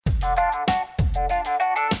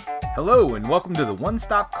Hello, and welcome to the One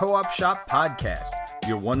Stop Co-op Shop podcast,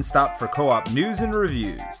 your one stop for co-op news and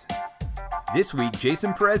reviews. This week,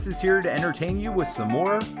 Jason Perez is here to entertain you with some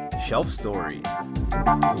more shelf stories.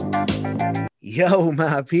 Yo,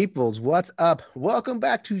 my peoples, what's up? Welcome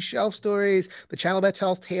back to Shelf Stories, the channel that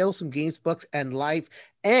tells tales from games, books, and life.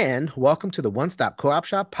 And welcome to the One Stop Co-op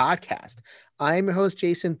Shop podcast. I'm your host,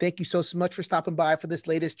 Jason. Thank you so much for stopping by for this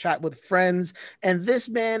latest chat with friends. And this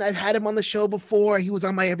man, I've had him on the show before. He was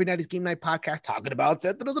on my Every Night is Game Night podcast talking about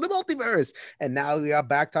Sentinels of the Multiverse. And now we are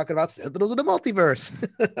back talking about Sentinels of the Multiverse.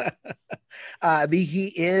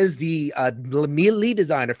 He is the lead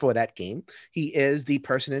designer for that game. He is the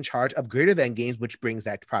person in charge of Greater Than Games, which brings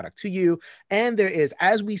that product to you. And there is,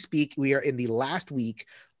 as we speak, we are in the last week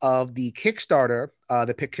of the Kickstarter.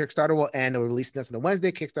 The Kickstarter will end. We're releasing this on a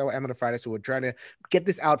Wednesday. Kickstarter will end on a Friday. So we're trying to get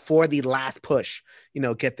this out for the last push,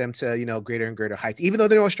 get them to, greater and greater heights. Even though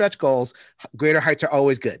there are stretch goals, greater heights are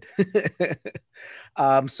always good.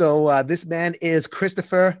 So this man is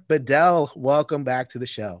Christopher Bedell. Welcome back to the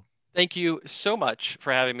show. Thank you so much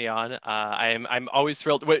for having me on. I'm always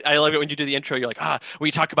thrilled. I love it when you do the intro. You're like, when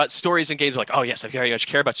you talk about stories and games, I'm like, oh yes, I very much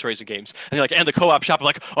care about stories and games. And you're like, and the co-op shop, I'm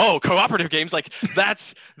like, oh, cooperative games. Like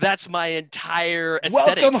that's my entire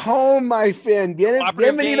aesthetic. Welcome home, my friend.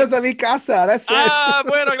 Bienvenidos a mi casa. That's it.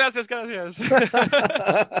 Bueno, gracias.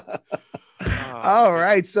 All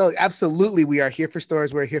right, so absolutely, we are here for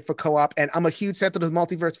stories. We're here for co-op, and I'm a huge Sentinels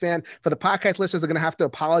Multiverse fan. For the podcast listeners, are going to have to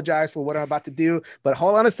apologize for what I'm about to do, but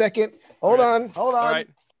hold on a second. Hold on. All right,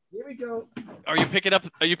 here we go. Are you picking up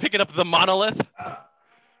the monolith?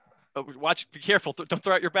 Watch, be careful. Don't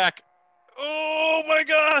throw out your back. Oh my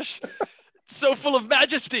gosh, so full of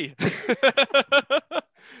majesty.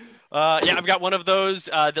 I've got one of those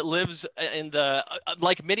that lives in the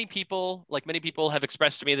like many people have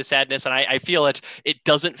expressed to me the sadness, and I feel it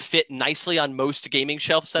doesn't fit nicely on most gaming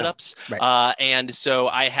shelf setups. No, right. And so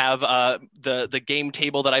I have the game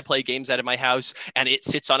table that I play games at in my house, and it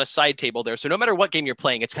sits on a side table there. So no matter what game you're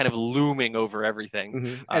playing, it's kind of looming over everything.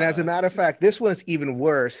 Mm-hmm. And as a matter of fact, this one's even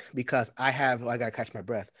worse because I gotta catch my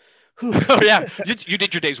breath. Oh yeah, you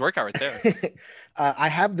did your day's workout right there. I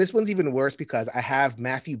have this one's even worse because I have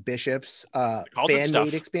Matthew Bishop's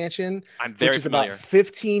fan-made expansion, I'm very which is familiar. about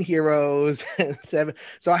 15 heroes and 7.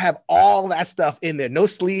 So I have all that stuff in there, no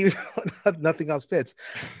sleeves, nothing else fits.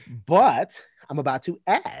 But I'm about to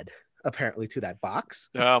add apparently to that box.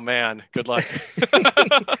 Oh man, good luck.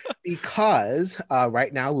 Because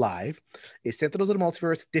right now live is Sentinels of the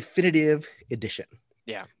Multiverse Definitive Edition.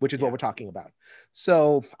 Yeah, which is what we're talking about.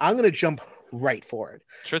 So I'm going to jump right forward.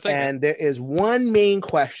 Sure thing. And there is one main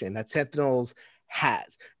question that Sentinels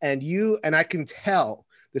has, and I can tell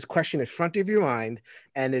this question is front of your mind,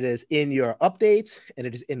 and it is in your updates, and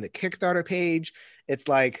it is in the Kickstarter page. It's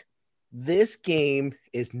like, this game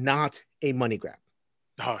is not a money grab.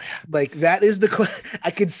 Oh yeah, like that is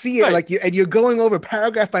I could see it, right. And you're going over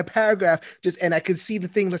paragraph by paragraph, and I could see the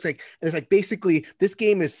thing that's like, and it's like basically this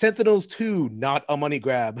game is Sentinels 2, not a money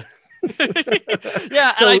grab.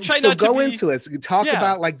 Yeah, so, and I try not to go into it. So talk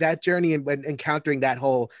about like that journey and encountering that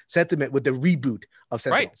whole sentiment with the reboot of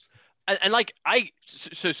Sentinels. Right. And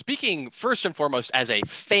so speaking first and foremost as a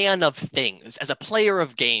fan of things, as a player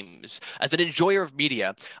of games, as an enjoyer of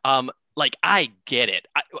media, I get it.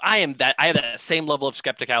 I have that same level of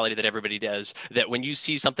skepticality that everybody does, that when you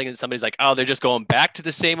see something and somebody's like, oh, they're just going back to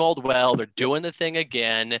the same old well, they're doing the thing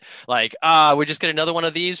again. Like, we just get another one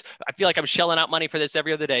of these. I feel like I'm shelling out money for this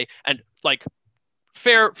every other day. And like,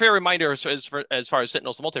 fair reminder as far as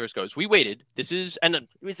Sentinels the Multiverse goes, we waited. It's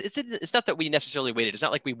not that we necessarily waited. It's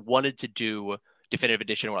not like we wanted to do Definitive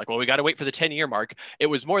Edition. We're like, well, we got to wait for the 10-year mark. It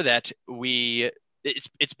was more that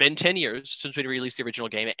it's been 10 years since we released the original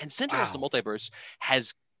game, and Sentinels the Multiverse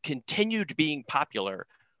has continued being popular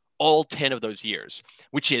all 10 of those years,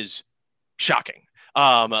 which is shocking.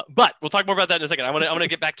 But we'll talk more about that in a second. I want to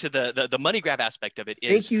get back to the money grab aspect of it.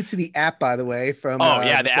 Thank you to the app, by the way, from the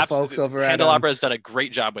app folks over at Candelabra has done a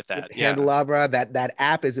great job with that. Candelabra, that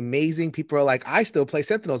app is amazing. People are like, I still play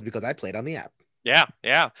Sentinels because I played on the app.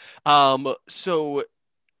 Yeah. So,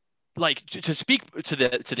 like, to speak to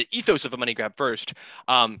the ethos of a money grab first,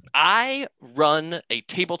 I run a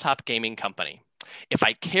tabletop gaming company. If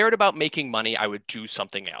I cared about making money, I would do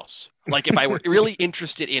something else. Like if I were really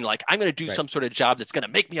interested in, like, I'm going to do some sort of job that's going to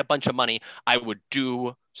make me a bunch of money, I would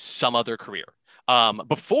do some other career.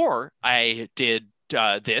 Before I did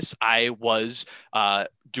this, I was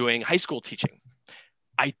doing high school teaching.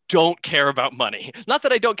 I don't care about money. Not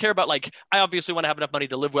that I don't care about, like, I obviously want to have enough money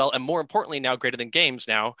to live well. And more importantly, now Greater Than Games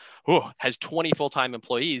now has 20 full-time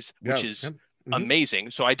employees, which is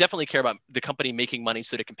amazing. So I definitely care about the company making money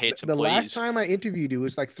so that it can pay its The employees. last time I interviewed you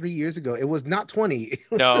was like 3 years ago. It was not 20. It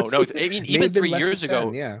was No, just- no. I mean, may even have been 3 less years than ago,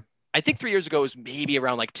 10, yeah. I think 3 years ago it was maybe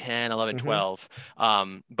around like 10, 11, 12.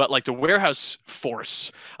 But like the warehouse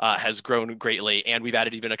force has grown greatly, and we've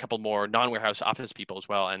added even a couple more non-warehouse office people as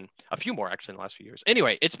well, and a few more actually in the last few years.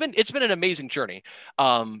 Anyway, it's been an amazing journey.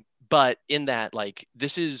 But in that, like,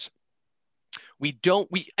 this is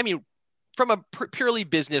I mean, from a purely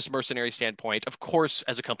business mercenary standpoint, of course,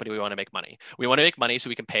 as a company, we want to make money. We want to make money so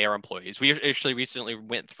we can pay our employees. We actually recently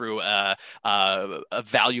went through a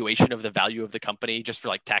valuation of the value of the company just for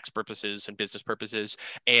like tax purposes and business purposes.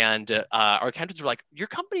 And our accountants were like, your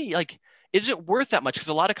company, like, isn't worth that much, because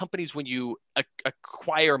a lot of companies, when you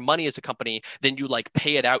acquire money as a company, then you like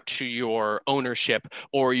pay it out to your ownership,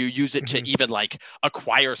 or you use it to even like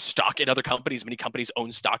acquire stock in other companies. Many companies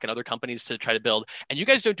own stock in other companies to try to build, and you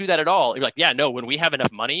guys don't do that at all. You're like, yeah, no, when we have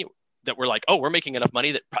enough money that we're like, oh, we're making enough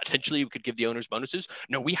money that potentially we could give the owners bonuses.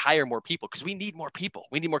 No, we hire more people because we need more people.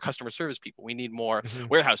 We need more customer service people. We need more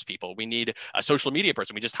warehouse people. We need a social media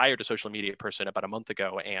person. We just hired a social media person about a month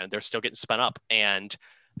ago, and they're still getting spun up, and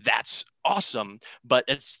that's awesome. But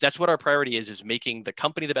that's what our priority is making the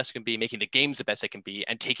company the best it can be, making the games the best it can be,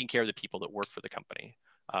 and taking care of the people that work for the company.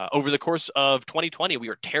 Over the course of 2020, we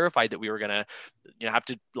were terrified that we were going to have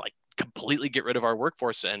to like completely get rid of our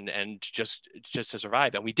workforce and just to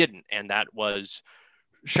survive, and we didn't, and that was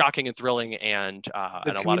shocking and thrilling, and the a lot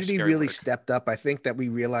of community scary really work. stepped up. I think that we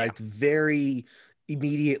realized very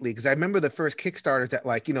immediately, because I remember the first Kickstarters that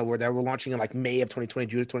where they were launching in like May of 2020,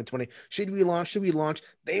 June of 2020. Should we launch?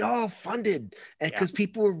 They all funded, and because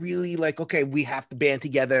people were really like, okay, we have to band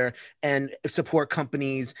together and support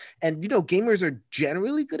companies. And gamers are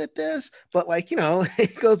generally good at this, but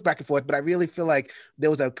it goes back and forth. But I really feel like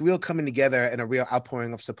there was a real coming together and a real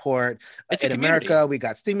outpouring of support. In America, we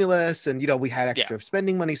got stimulus, and we had extra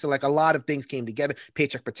spending money, so like a lot of things came together.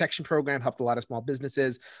 Paycheck protection program helped a lot of small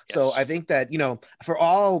businesses. So I think that for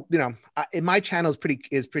all in my channel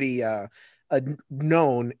is pretty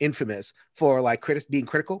known, infamous for like being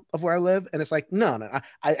critical of where I live, and it's like no,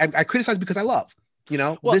 I criticize because I love.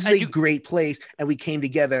 This is a great place, and we came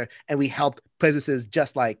together and we helped businesses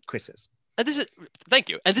just like Chris's. And this is, thank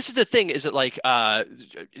you. And this is the thing, is that like,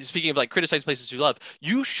 speaking of like criticize places you love,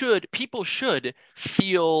 people should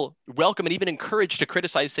feel welcome and even encouraged to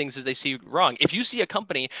criticize things as they see wrong. If you see a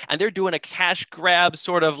company and they're doing a cash grab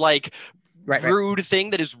sort of like rude thing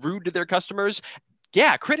that is rude to their customers,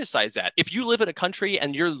 criticize that. If you live in a country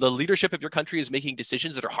and the leadership of your country is making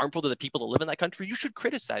decisions that are harmful to the people that live in that country, you should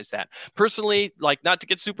criticize that. Personally, like, not to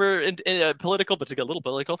get super political, but to get a little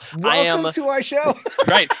political, welcome to our show.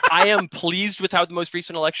 Right. I am pleased with how the most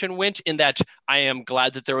recent election went, in that I am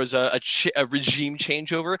glad that there was a regime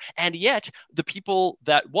changeover, and yet the people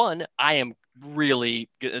that won, I am really,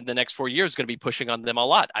 in the next 4 years, going to be pushing on them a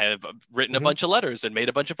lot. I have written a bunch of letters and made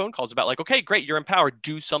a bunch of phone calls about like, okay, great, you're empowered,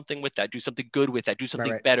 do something with that, do something good with that, do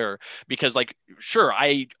something better. Because like, sure,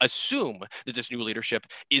 I assume that this new leadership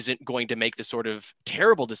isn't going to make the sort of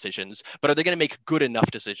terrible decisions, but are they going to make good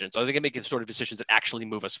enough decisions? Are they going to make the sort of decisions that actually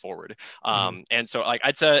move us forward? And so like,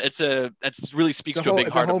 that's really speaks to a big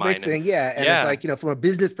heart of mine. Big thing, and it's like, from a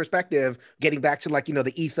business perspective, getting back to like,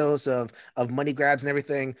 the ethos of money grabs and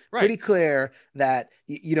everything, pretty clear that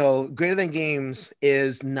Greater Than Games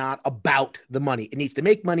is not about the money. It needs to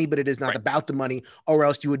make money, but it is not about the money, or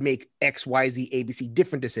else you would make X, Y, Z, A, B, C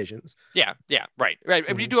different decisions. Right.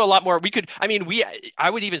 We do a lot more. I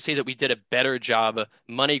would even say that we did a better job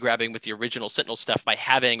money grabbing with the original Sentinel stuff by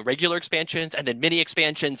having regular expansions and then mini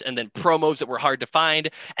expansions and then promos that were hard to find,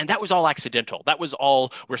 and that was all accidental. That was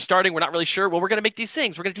all, we're starting, we're not really sure, well, we're going to make these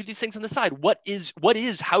things, we're going to do these things on the side.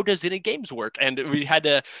 How does it in games work? And we had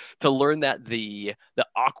to learn that the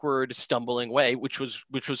awkward, stumbling way, which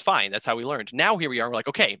was fine. That's how we learned. Now here we are. We're like,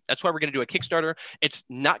 okay, that's why we're going to do a Kickstarter. It's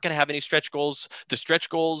not going to have any stretch goals. The stretch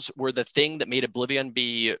goals were the thing that made Oblivion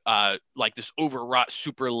be like this overwrought,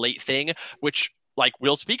 super late thing, which like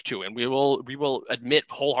we'll speak to, and we will admit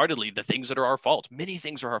wholeheartedly the things that are our fault. Many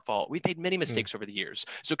things are our fault. We've made many mistakes over the years.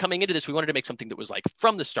 So coming into this, we wanted to make something that was like,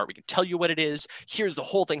 from the start, we can tell you what it is. Here's the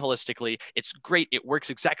whole thing holistically. It's great. It works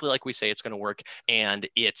exactly like we say it's going to work. And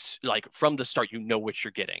it's like, from the start, what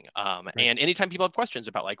you're getting. And anytime people have questions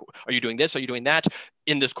about like, are you doing this? Are you doing that?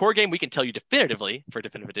 In this core game, we can tell you definitively, for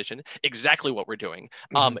Definitive Edition, exactly what we're doing.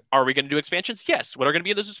 Are we going to do expansions? Yes. What are going to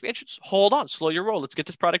be in those expansions? Hold on, slow your roll. Let's get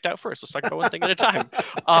this product out first. Let's talk about one thing at a time.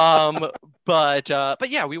 But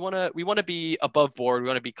yeah, we want to be above board. We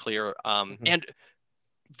want to be clear. And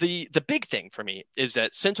the big thing for me is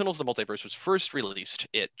that Sentinels: The Multiverse was first released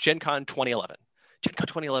at Gen Con 2011. Gen Con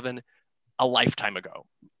 2011, a lifetime ago.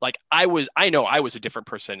 Like I know I was a different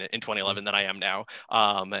person in 2011 than I am now.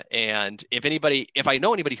 And if I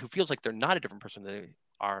know anybody who feels like they're not a different person than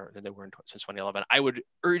they were since 2011, I would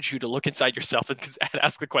urge you to look inside yourself and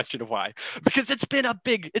ask the question of why, because it's been a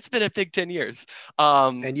big 10 years.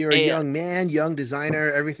 And you're a young man, young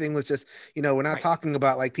designer. Everything was just, we're not talking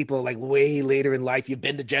about like people like way later in life. You've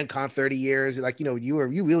been to Gen Con 30 years. Like,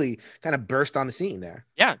 you really kind of burst on the scene there.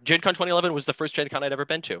 Yeah. Gen Con 2011 was the first Gen Con I'd ever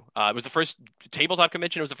been to. It was the first tabletop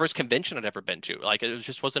convention. It was the first convention I'd ever been to. Like, it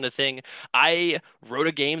just wasn't a thing. I wrote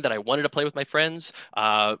a game that I wanted to play with my friends.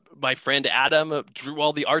 My friend Adam drew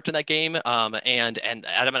all the art in that game. And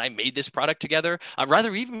Adam and I made this product together.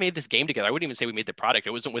 Rather, we even made this game together. I wouldn't even say we made the product.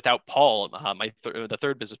 It wasn't without Paul, the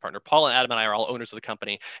third business partner. Paul and Adam and I are all owners of the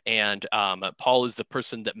company. And Paul is the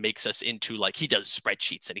person that makes us into, like, he does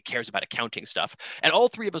spreadsheets and he cares about accounting stuff. And all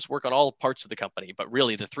three of us work on all parts of the company. But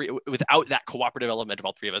really, without that cooperative element of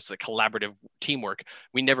all three of us, the collaborative teamwork,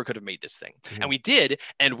 we never could have made this thing. Mm-hmm. And we did.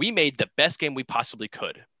 And we made the best game we possibly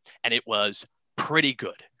could. And it was pretty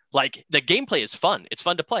good. Like, the gameplay is fun. It's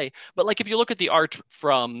fun to play. But like, if you look at the art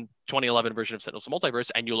from 2011 version of Sentinels of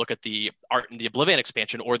Multiverse and you look at the art in the Oblivion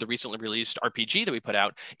expansion or the recently released RPG that we put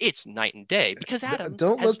out, it's night and day. Because Adam,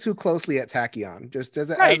 don't look too closely at Tachyon. Just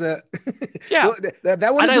as a yeah. Well,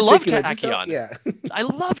 that one. And I love Tachyon. Yeah, I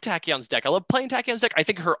love Tachyon's deck. I love playing Tachyon's deck. I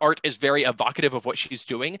think her art is very evocative of what she's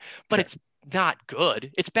doing, but it's not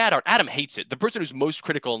good. It's bad art. Adam hates it. The person who's most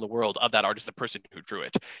critical in the world of that art is the person who drew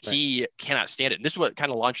it. Right. He cannot stand it. And this is what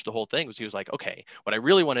kind of launched the whole thing. Was he was like, okay, what I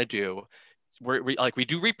really want to do. We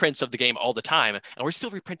do reprints of the game all the time, and we're still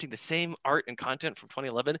reprinting the same art and content from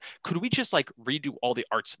 2011. Could we just like redo all the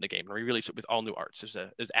arts in the game and re-release it with all new arts?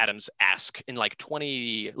 Is Adam's ask in like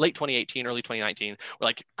late 2018, early 2019. We're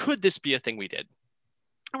like, could this be a thing we did?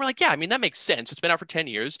 And we're like, yeah, I mean, that makes sense. It's been out for 10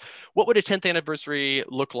 years. What would a 10th anniversary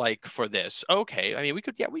look like for this? Okay, I mean, we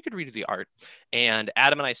could redo the art. And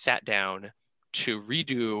Adam and I sat down to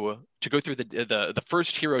go through the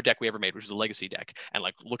first hero deck we ever made, which was the Legacy deck, and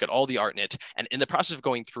like look at all the art in it. And in the process of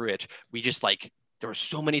going through it, we just like, there were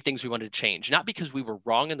so many things we wanted to change, not because we were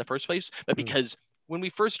wrong in the first place, but because when we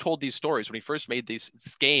first told these stories, when we first made this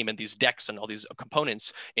game and these decks and all these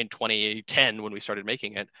components in 2010, when we started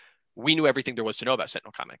making it, we knew everything there was to know about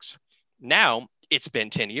Sentinel Comics. Now it's been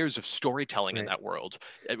 10 years of storytelling in that world.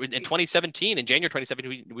 In 2017, in January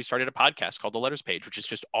 2017, we started a podcast called The Letters Page, which is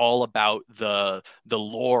just all about the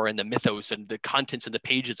lore and the mythos and the contents and the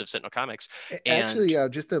pages of Sentinel Comics. And actually,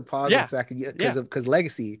 just to pause a second, because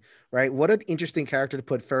Legacy, right? What an interesting character to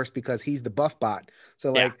put first, because he's the buff bot.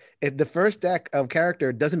 So like, if the first deck of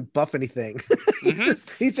character doesn't buff anything,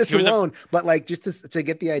 he's just alone. But like, just to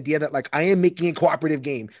get the idea that like, I am making a cooperative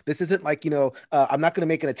game. This isn't like, I'm not going to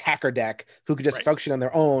make an attacker deck who could just function on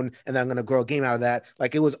their own, and then I'm going to grow a game out of that.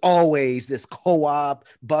 Like, it was always this co-op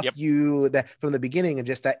buff you that from the beginning, and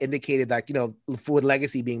just that indicated that, for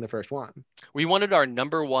Legacy being the first one. We wanted our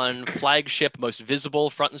number one flagship, most visible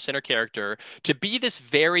front and center character to be this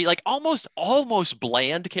very like almost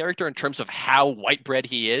bland character in terms of how white bread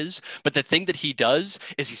he is. But the thing that he does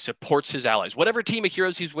is he supports his allies. Whatever team of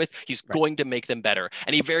heroes he's with, he's going to make them better.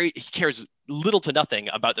 And he cares little to nothing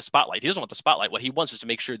about the spotlight. He doesn't want the spotlight. What he wants is to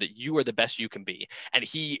make sure that you are the best you can be. And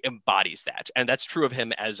he embodies that. And that's true of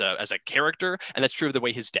him as a character. And that's true of the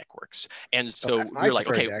way his deck works. And so we're like,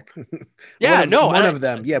 okay, one of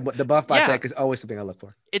them. Yeah. But the buff bot deck is always something I look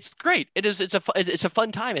for. It's great. It's a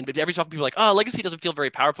fun time. And every so often people are like, oh, Legacy doesn't feel very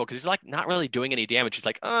powerful because he's like not really doing any damage. He's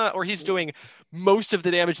like, or he's doing most of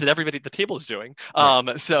the damage that everybody at the table is doing.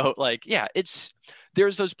 So like,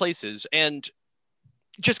 there's those places. And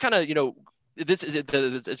just kind of, this is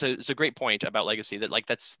it's a great point about Legacy, that like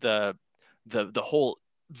that's the whole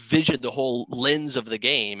vision, the whole lens of the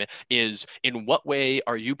game is, in what way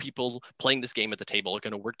are you people playing this game at the table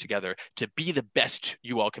going to work together to be the best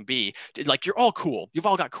you all can be? Like, you're all cool. You've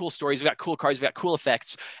all got cool stories. You've got cool cards. You've got cool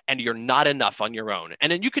effects, and you're not enough on your own. And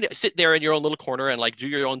then you can sit there in your own little corner and like do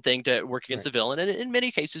your own thing to work against the villain. And in many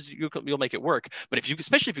cases, you'll make it work. But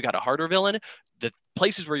especially if you've got a harder villain, the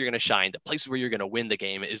places where you're going to shine, the places where you're going to win the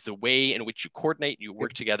game is the way in which you coordinate, you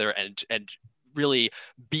work together, and really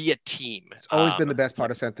be a team. It's always been the best part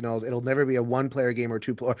of Sentinels. It'll never be a one-player game or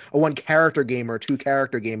a one-character game or a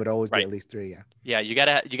two-character game. It'll always be at least three. Yeah. You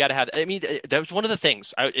gotta have. I mean, that was one of the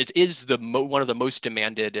things. It is one of the most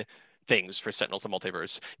demanded things for Sentinels of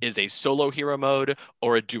Multiverse is a solo hero mode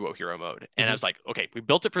or a duo hero mode. And I was like, okay, we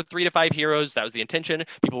built it for 3 to 5 heroes. That was the intention.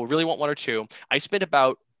 People really want 1 or 2. I spent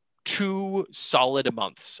about 2 solid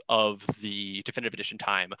months of the definitive edition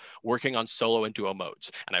time working on solo and duo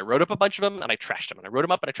modes. And I wrote up a bunch of them and I trashed them. And I wrote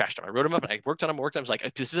them up and I trashed them. I wrote them up and I worked on them. I was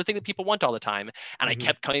like, this is a thing that people want all the time. And I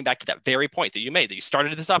kept coming back to that very point that you made, that you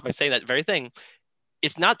started this off by saying that very thing.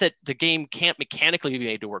 It's not that the game can't mechanically be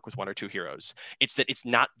made to work with 1 or 2 heroes. It's that it's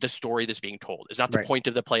not the story that's being told. It's not the point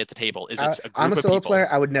of the play at the table. It's a group I'm a solo of people. player.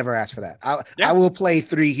 I would never ask for that. I will play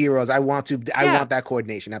 3 heroes. I want that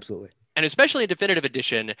coordination. Absolutely. And especially in Definitive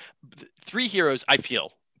Edition, 3 heroes, I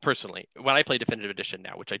feel personally, when I play Definitive Edition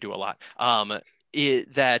now, which I do a lot,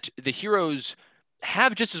 that the heroes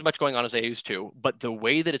have just as much going on as they used to, but the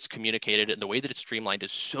way that it's communicated and the way that it's streamlined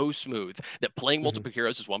is so smooth that playing multiple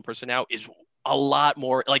heroes as one person now is a lot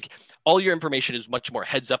more, like, all your information is much more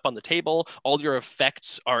heads up on the table. All your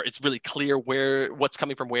effects are, it's really clear what's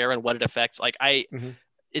coming from where and what it affects. Like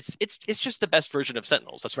it's just the best version of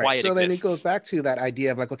Sentinels. That's why it exists. So then it goes back to that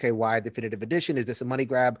idea of like, okay, why definitive edition? Is this a money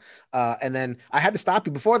grab? And then I had to stop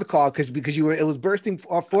you before the call because it was bursting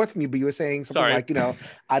forth from you, but you were saying something like,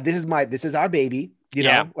 this is our baby.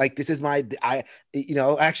 Like this is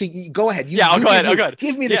actually go ahead. I'll go ahead.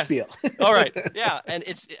 Give me the spiel. All right. Yeah. And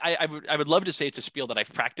I would love to say it's a spiel that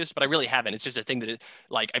I've practiced, but I really haven't. It's just a thing that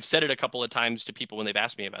I've said it a couple of times to people when they've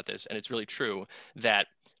asked me about this. And it's really true that,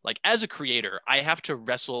 like, as a creator, I have to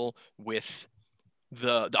wrestle with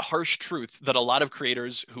the harsh truth that a lot of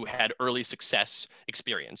creators who had early success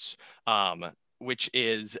experience, which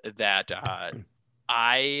is that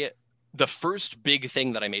the first big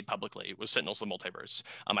thing that I made publicly was Sentinels: The Multiverse.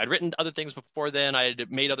 I'd written other things before then. I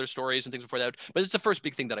had made other stories and things before that, but it's the first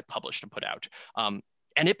big thing that I published and put out.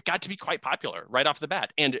 And it got to be quite popular right off the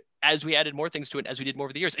bat. And as we added more things to it, as we did more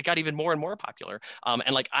over the years, it got even more and more popular.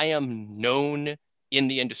 And I am known in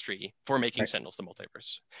the industry for making Sentinels: The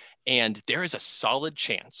Multiverse. And there is a solid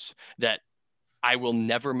chance that I will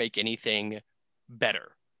never make anything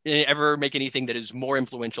better, ever make anything that is more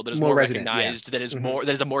influential, that is more recognized, that is that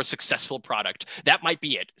is a more successful product. That might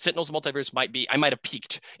be it. Sentinels: Multiverse might be, I might have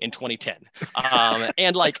peaked in 2010.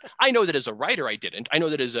 And I know that as a writer, I didn't. I know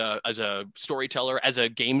that as a storyteller, as a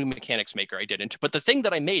game mechanics maker, I didn't. But the thing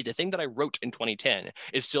that I made, the thing that I wrote in 2010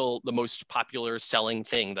 is still the most popular selling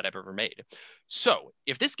thing that I've ever made. So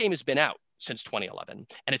if this game has been out since 2011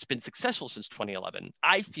 and it's been successful since 2011,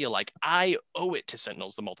 I feel like I owe it to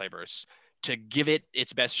Sentinels: The Multiverse to give it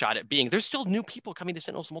its best shot at being. There's still new people coming to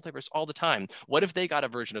Sentinels: The Multiverse all the time. What if they got a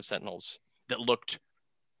version of Sentinels that looked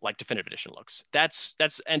like Definitive Edition looks?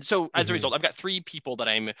 And so as a result, I've got 3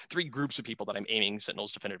 groups of people that I'm aiming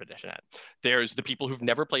Sentinels Definitive Edition at. There's the people who've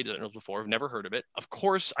never played Sentinels before, who've never heard of it. Of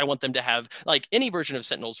course, I want them to have, like, any version of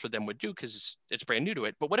Sentinels for them would do because it's brand new to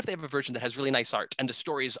it. But what if they have a version that has really nice art and the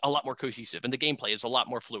story is a lot more cohesive and the gameplay is a lot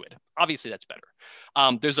more fluid? Obviously, that's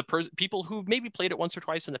better. There's people who maybe played it once or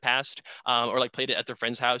twice in the past, or played it at their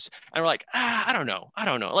friend's house and were like, I don't know.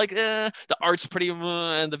 Like, the art's pretty,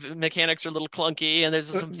 and the mechanics are a little clunky, and there's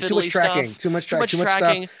some too much tracking, too much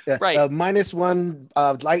tracking, stuff. Right.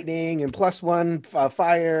 -1 lightning and +1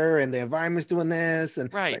 fire, and the environment's doing this,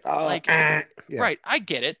 and right. Right. I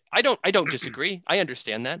get it. I don't disagree. I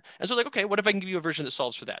understand that. And so, okay, what if I can give you a version that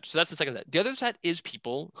solves for that? So that's the second set. The other set is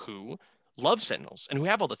people who love Sentinels and who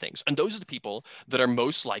have all the things, and those are the people that are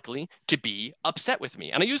most likely to be upset with me.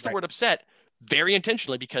 And I use the word upset very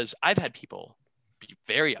intentionally because I've had people be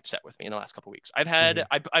very upset with me in the last couple of weeks. I've had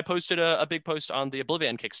I posted a big post on the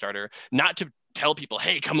Oblivion Kickstarter, not to tell people,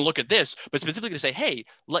 hey, come look at this, but specifically to say, hey,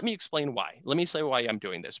 let me explain why. Let me say why I'm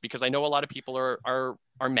doing this, because I know a lot of people are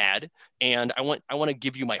mad, and I want to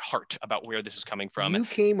give you my heart about where this is coming from. You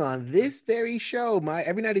came on this very show, my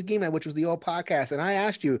Every Night is Game Night, which was the old podcast, and I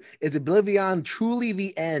asked you, is Oblivion truly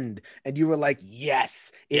the end? And you were like,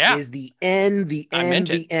 yes, it is the end, the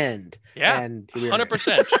end. Yeah, and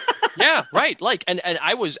 100%. Yeah, right. And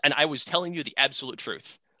I was telling you the absolute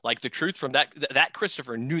truth. Like, the truth from that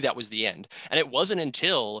Christopher knew that was the end. And it wasn't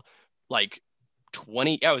until it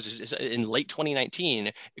was in late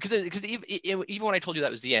 2019, because even when I told you that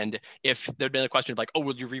was the end, if there'd been a question of like, oh,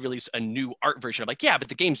 will you re-release a new art version? I'm like, yeah, but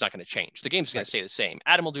the game's not going to change. The game's going to stay the same.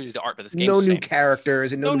 Adam will do the art, but this game's no the new same.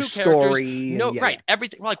 Characters and no new story. Right.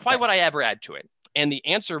 Everything. Like, why would I ever add to it? And the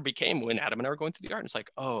answer became when Adam and I were going through the art, and it's like,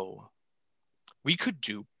 oh, we could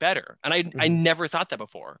do better. And I never thought that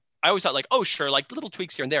before. I always thought, like, oh, sure, like little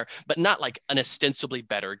tweaks here and there, but not like an ostensibly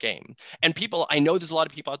better game. And I know there's a lot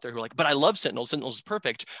of people out there who are like, but I love Sentinels. Sentinels is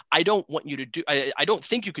perfect. I don't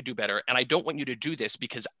think you could do better. And I don't want you to do this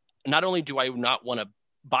because not only do I not want to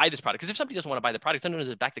buy this product. Because if somebody doesn't want to buy the product, then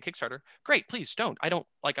doesn't back the Kickstarter. Great, please don't.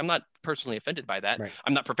 I'm not personally offended by that. Right.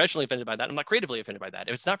 I'm not professionally offended by that. I'm not creatively offended by that.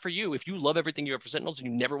 If it's not for you, if you love everything you have for Sentinels and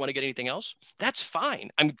you never want to get anything else, that's fine.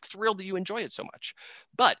 I'm thrilled that you enjoy it so much.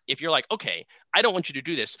 But if you're like, okay, I don't want you to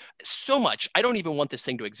do this so much, I don't even want this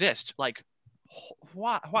thing to exist. Like,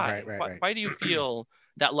 why? Why do you feel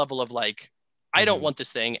that level of like, I don't want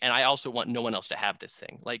this thing, and I also want no one else to have this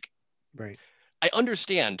thing? Like, right. I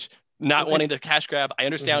understand not wanting the cash grab. I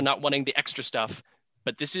understand not wanting the extra stuff,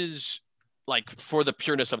 but this is like for the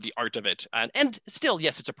pureness of the art of it. And still,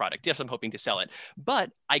 yes, it's a product. Yes, I'm hoping to sell it, but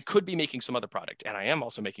I could be making some other product. And I am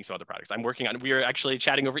also making some other products. We are actually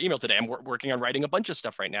chatting over email today. I'm working on writing a bunch of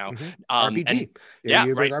stuff right now. RPG.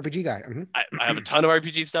 You're a big RPG guy. I have a ton of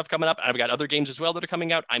RPG stuff coming up. I've got other games as well that are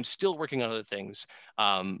coming out. I'm still working on other things.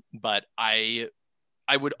 But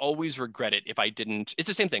I would always regret it if I didn't. It's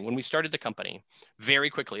the same thing when we started the company. Very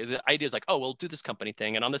quickly, the idea is like, oh, we'll do this company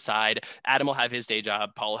thing, and on the side, Adam will have his day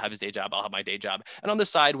job, Paul will have his day job, I'll have my day job, and on the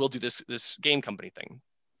side, we'll do this game company thing.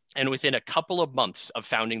 And within a couple of months of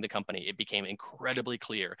founding the company, it became incredibly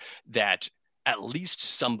clear that at least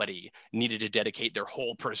somebody needed to dedicate their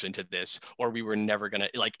whole person to this, or we were never gonna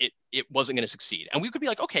it wasn't gonna succeed. And we could be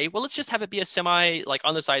like, okay, well, let's just have it be a semi like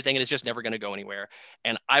on the side thing, and it's just never gonna go anywhere.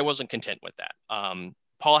 And I wasn't content with that.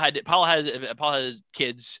 Paul has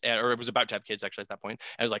kids, or was about to have kids actually at that point.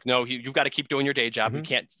 I was like, no, you've got to keep doing your day job. You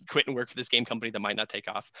can't quit and work for this game company that might not take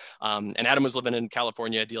off. And Adam was living in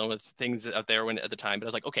California dealing with things out there at the time. But I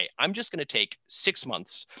was like, okay, I'm just going to take 6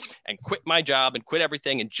 months and quit my job and quit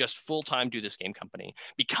everything and just full-time do this game company.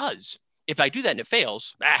 Because if I do that and it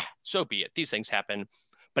fails, so be it. These things happen.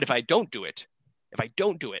 But if I don't do it and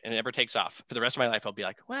it never takes off, for the rest of my life, I'll be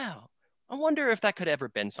like, wow, I wonder if that could ever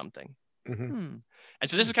been something. And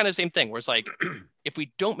so this is kind of the same thing where it's like, if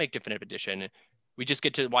we don't make Definitive Edition, we just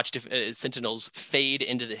get to watch Sentinels fade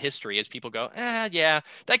into the history as people go, yeah,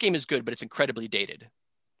 that game is good, but it's incredibly dated.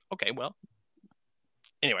 Okay, well,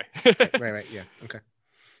 anyway. right. Yeah.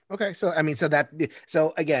 Okay. So, I mean,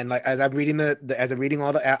 so again, like, as I'm reading as I'm reading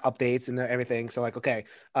all the updates and everything. So like, okay,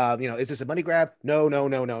 is this a money grab? No.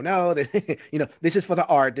 This is for the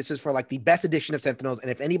art. This is for like the best edition of Sentinels.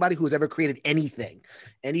 And if anybody who's ever created anything,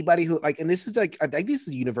 anybody who like, and this is like, I think this is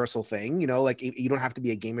a universal thing, like you don't have to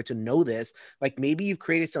be a gamer to know this. Like maybe you've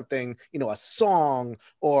created something, a song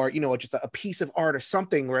or, just a piece of art or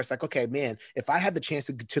something where it's like, okay, man, if I had the chance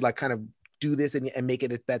to like kind of do this and make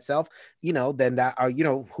it its best self, then that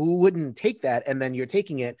who wouldn't take that? And then you're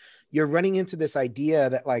taking it, you're running into this idea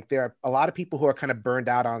that like there are a lot of people who are kind of burned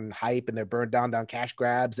out on hype and they're burned down cash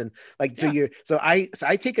grabs and like so I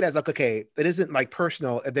take it as like, okay, it isn't like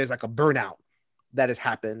personal, there's like a burnout that has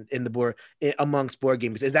happened in the board amongst board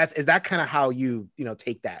gamers. Is that kind of how you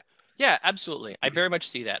take that? Yeah, absolutely. I very much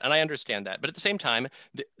see that, and I understand that. But at the same time,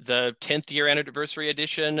 the 10th year anniversary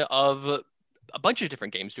edition of a bunch of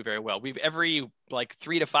different games do very well. We've every like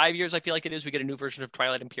 3 to 5 years, I feel like it is, we get a new version of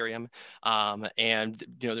Twilight Imperium. And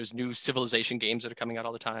there's new Civilization games that are coming out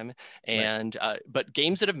all the time. And but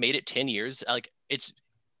games that have made it 10 years, like it's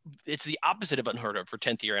the opposite of unheard of for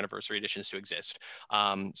 10th year anniversary editions to exist.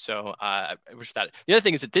 So I wish that. The other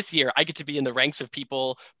thing is that this year I get to be in the ranks of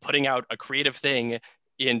people putting out a creative thing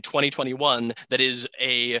in 2021 that is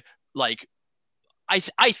a like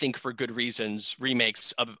I think for good reasons,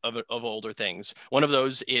 remakes of older things. One of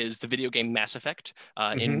those is the video game Mass Effect.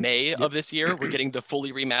 In May of this year, we're getting the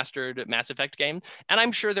fully remastered Mass Effect game. And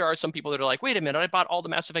I'm sure there are some people that are like, wait a minute, I bought all the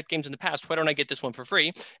Mass Effect games in the past. Why don't I get this one for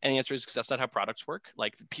free? And the answer is because that's not how products work.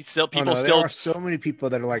 Like there are so many people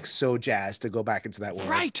that are like so jazzed to go back into that world.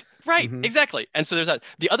 Right, exactly. And so there's that.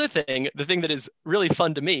 The other thing, the thing that is really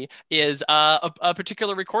fun to me is a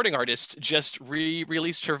particular recording artist just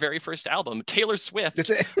released her very first album. Taylor Swift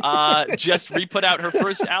just re-put out her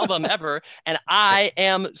first album ever, and I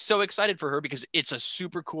am so excited for her because it's a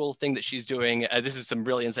super cool thing that she's doing. This is some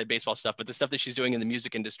really inside baseball stuff, but the stuff that she's doing in the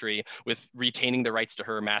music industry with retaining the rights to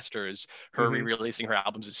her masters, her re-releasing her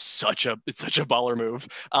albums is such a baller move.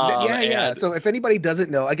 So if anybody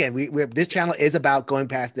doesn't know, again, we this channel is about going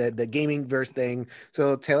past the gaming verse thing.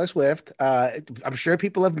 So Taylor Swift, I'm sure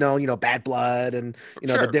people have known, Bad Blood and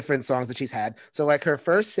the different songs that she's had. So like her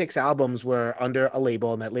first 6 albums were under a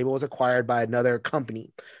label, and that label was acquired by another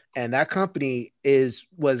company, and that company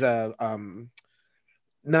was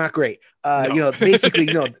not great. Basically,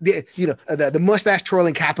 the mustache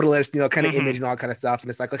twirling capitalist, kind of image and all kind of stuff. And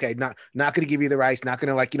it's like, okay, not going to give you the rights, not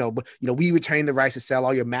going to we retain the rights to sell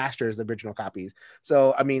all your masters, the original copies.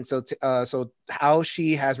 So, I mean, so how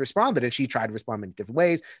she has responded, and she tried to respond in different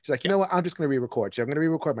ways. She's like, you know what, I'm just going to re-record. So I'm going to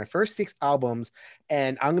re-record my first 6 albums,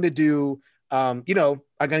 and I'm going to do You know,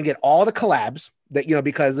 I'm gonna get all the collabs that, you know,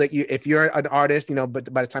 because like if you're an artist, you know,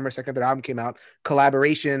 but by the time our second third album came out,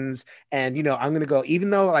 collaborations, and you know, I'm gonna go, even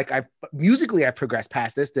though like I've progressed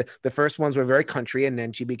past this. The first ones were very country, and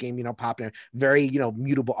then she became, you know, popular, very, you know,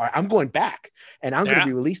 mutable art. I'm going back, and I'm gonna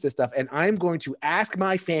re-release this stuff, and I'm going to ask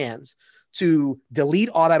my fans to delete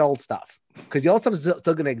all that old stuff, because the old stuff is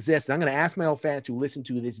still going to exist. And I'm going to ask my old fans to listen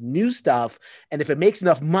to this new stuff. And if it makes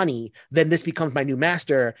enough money, then this becomes my new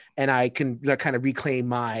master, and I can kind of reclaim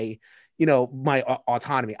my, you know, my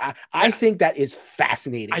autonomy. I think that is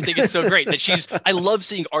fascinating. I think it's so great that I love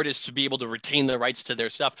seeing artists be able to retain the rights to their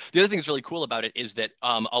stuff. The other thing that's really cool about it is that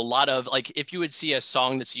a lot of, like, if you would see a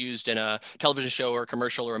song that's used in a television show or a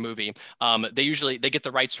commercial or a movie, they get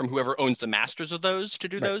the rights from whoever owns the masters of those to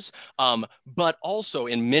do those. But also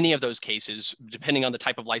in many of those cases, depending on the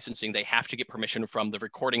type of licensing, they have to get permission from the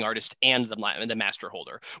recording artist and the master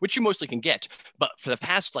holder, which you mostly can get. But for the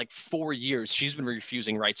past like 4 years, she's been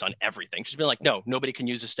refusing rights on everything. She's been like, no, nobody can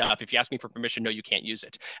use this stuff. If you ask me for permission, no, you can't use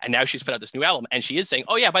it. And now she's put out this new album, and she is saying,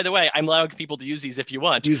 oh yeah, by the way, I'm allowing people to use these if you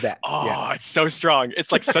want. Use that. Oh, yeah. It's so strong.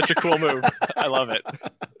 It's like such a cool move. I love it.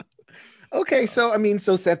 Okay, so I mean,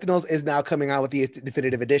 so Sentinels is now coming out with the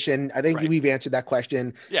definitive edition. I think we've answered that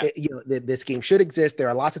question. Yeah. You know, this game should exist. There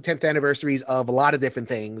are lots of 10th anniversaries of a lot of different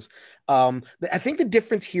things. I think the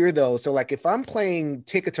difference here, though, so like if I'm playing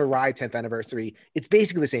Ticket to Ride 10th anniversary, it's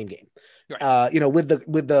basically the same game. Right. You know, with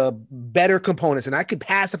the better components, and I could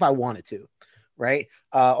pass if I wanted to. Right.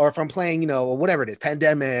 Or if I'm playing, you know, whatever it is,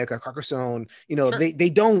 Pandemic or Carcassonne, you know, sure. they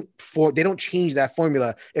don't change that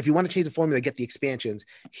formula. If you want to change the formula, get the expansions.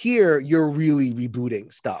 Here, you're really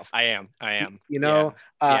rebooting stuff. I am. You know,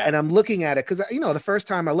 and I'm looking at it because, you know, the first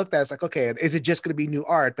time I looked at it, it's like, okay, is it just going to be new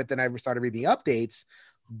art? But then I started reading updates.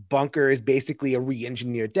 Bunker is basically a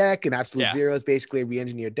re-engineered deck, and Absolute Zero is basically a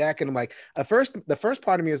re-engineered deck. And I'm like, the first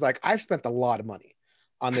part of me is like, I've spent a lot of money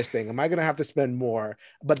on this thing. Am I going to have to spend more?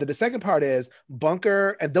 But the second part is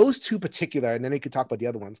Bunker, and those two particular, and then we could talk about the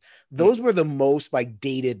other ones. Those were the most like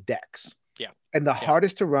dated decks. Yeah. And the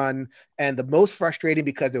hardest to run, and the most frustrating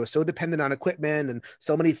because they were so dependent on equipment, and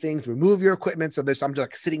so many things remove your equipment. So I'm just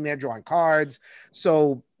like sitting there drawing cards.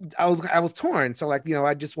 So I was torn. So like, you know,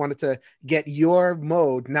 I just wanted to get your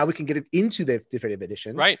mode. Now we can get it into the definitive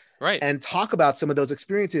edition. Right. And talk about some of those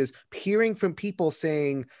experiences, hearing from people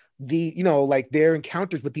saying you know, like their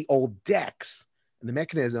encounters with the old decks and the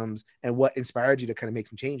mechanisms, and what inspired you to kind of make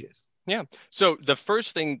some changes. Yeah. So the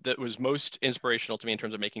first thing that was most inspirational to me in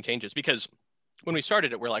terms of making changes, because when we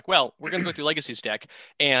started it, we're like, well, we're going to go through Legacy's deck,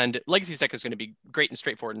 and Legacy's deck is going to be great and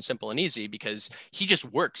straightforward and simple and easy because he just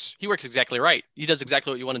works. He works exactly right. He does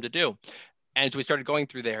exactly what you want him to do. And so we started going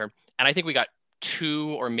through there, and I think we got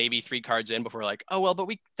 2 or maybe 3 cards in before we're like, oh, well, but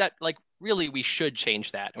really we should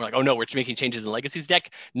change that. And we're like, oh no, we're making changes in Legacy's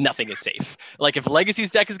deck. Nothing is safe. Like if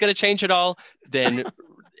Legacy's deck is going to change at all, then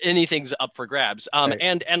anything's up for grabs. Right.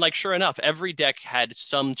 And like, sure enough, every deck had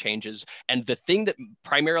some changes. And the thing that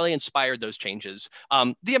primarily inspired those changes,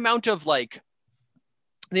 the amount of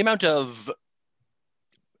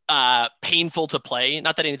painful to play,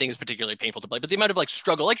 not that anything is particularly painful to play, but the amount of like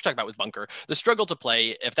struggle, like you talked about with Bunker, the struggle to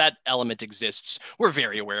play, if that element exists, we're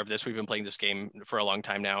very aware of this. We've been playing this game for a long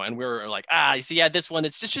time now, and we're like, you see, this one,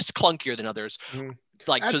 it's just clunkier than others.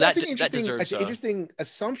 Like, so that deserves an interesting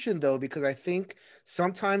assumption, though, because I think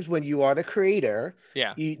sometimes when you are the creator,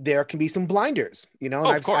 there can be some blinders, you know.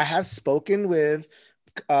 And I have spoken with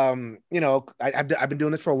you know, I've been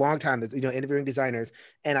doing this for a long time, you know, interviewing designers,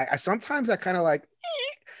 and I sometimes I kind of like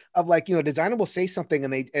of like, you know, designer will say something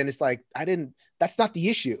and it's like, that's not the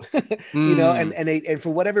issue, you know, and for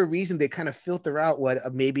whatever reason, they kind of filter out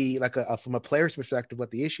what maybe like from a player's perspective,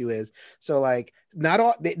 what the issue is. So like, not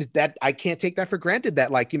all that, I can't take that for granted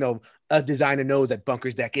that like, you know, a designer knows that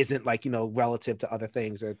Bunker's deck isn't like, you know, relative to other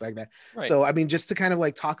things or like that. Right. So, I mean, just to kind of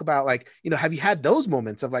like talk about like, you know, have you had those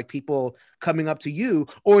moments of like people coming up to you,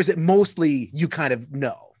 or is it mostly you kind of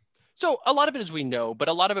know? So a lot of it is we know, but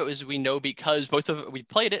a lot of it is we know because we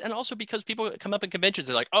played it, and also because people come up in conventions.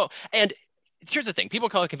 They're like, oh, and here's the thing. People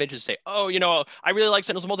come at conventions and say, oh, you know, I really like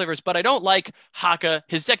Sentinels of Multiverse, but I don't like Haka.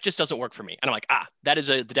 His deck just doesn't work for me. And I'm like, that is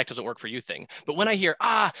the deck doesn't work for you thing. But when I hear,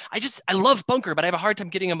 I love Bunker, but I have a hard time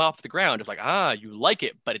getting him off the ground. It's like, you like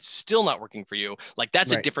it, but it's still not working for you. Like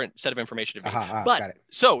that's a different set of information to me. But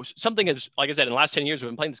so something is, like I said, in the last 10 years, we've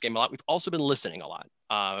been playing this game a lot. We've also been listening a lot.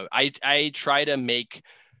 I try to make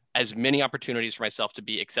as many opportunities for myself to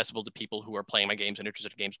be accessible to people who are playing my games and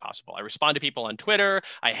interested in games possible. I respond to people on Twitter.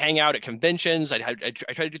 I hang out at conventions. I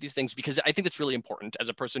try to do these things because I think that's really important as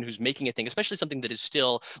a person who's making a thing, especially something that is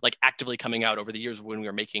still like actively coming out over the years when we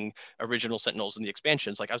were making original Sentinels and the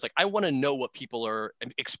expansions. Like I was like, I want to know what people are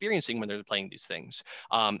experiencing when they're playing these things.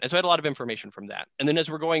 And so I had a lot of information from that. And then as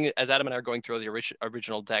Adam and I are going through the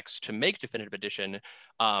original decks to make Definitive Edition,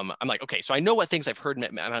 I'm like, okay, so I know what things I've heard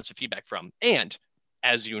amounts of feedback from. And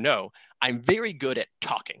as you know, I'm very good at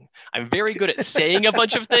talking. I'm very good at saying a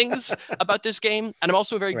bunch of things about this game. And I'm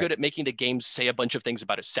also very good at making the game say a bunch of things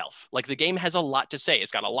about itself. Like the game has a lot to say.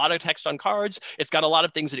 It's got a lot of text on cards. It's got a lot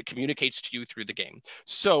of things that it communicates to you through the game.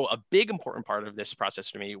 So a big important part of this process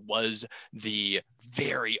to me was the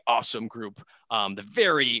very awesome group, the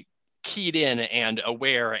very keyed in and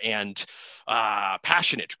aware and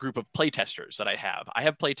passionate group of playtesters that I have. I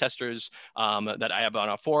have playtesters that I have on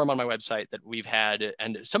a forum on my website that we've had,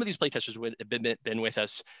 and some of these playtesters have been with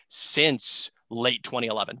us since late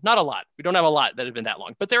 2011. Not a lot. We don't have a lot that have been that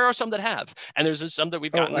long, but there are some that have, and there's some that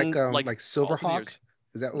we've gotten like Silverhawk.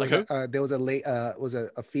 Is that what there was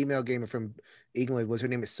a female gamer from England? Was her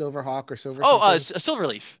name Silverhawk or Silver?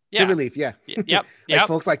 Silverleaf. Yeah. Silverleaf. Yeah. Yep. Like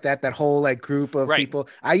folks like that whole like group of people.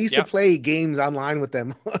 I used to play games online with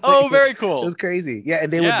them. Oh, very cool. It was crazy. Yeah,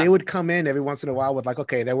 and they would come in every once in a while with like,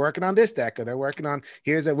 okay, they're working on this deck, or they're working on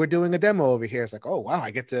we're doing a demo over here. It's like, oh wow,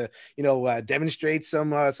 I get to demonstrate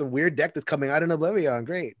some weird deck that's coming out in Oblivion.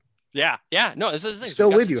 Great. Yeah. No, this is the thing.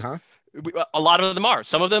 Still with you, huh? A lot of them are.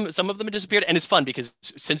 Some of them have disappeared, and it's fun because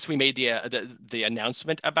since we made the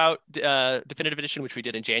announcement about Definitive Edition, which we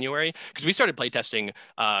did in January, because we started playtesting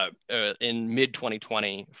in mid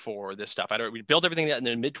 2020 for this stuff. We built everything, and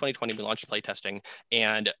then mid 2020 we launched playtesting,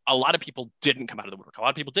 and a lot of people didn't come out of the woodwork. A lot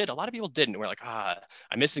of people did. A lot of people didn't. We're like, I'm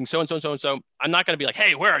missing so and so and so and so. I'm not going to be like,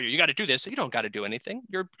 hey, where are you? You got to do this. You don't got to do anything.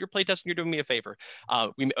 You're playtesting. You're doing me a favor.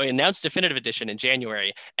 We announced Definitive Edition in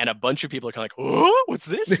January, and a bunch of people are kind of like, oh, what's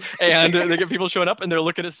this? And they get people showing up and they're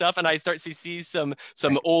looking at stuff, and I start to see some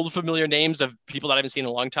old familiar names of people that I haven't seen in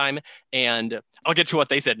a long time. And I'll get to what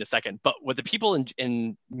they said in a second. But what the people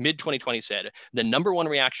in mid 2020 said, the number one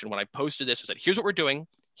reaction when I posted this was that here's what we're doing.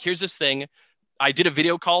 Here's this thing. I did a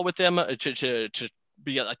video call with them to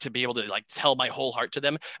be able to like tell my whole heart to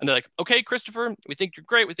them, and they're like, okay, Christopher, we think you're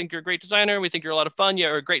great, we think you're a great designer, we think you're a lot of fun,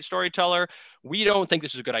 you're a great storyteller, we don't think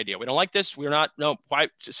this is a good idea, we don't like this, why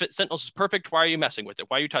Sentinels is perfect, why are you messing with it,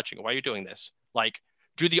 why are you touching it, why are you doing this, like,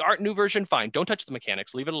 do the art new version, fine, don't touch the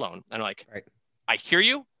mechanics, leave it alone. And I'm like, I hear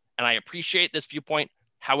you and I appreciate this viewpoint,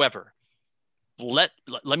 however, let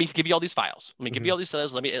me give you all these files, give you all these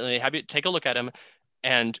files, let me have you take a look at them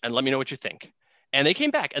and let me know what you think. And they came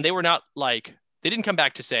back, and they were not like, they didn't come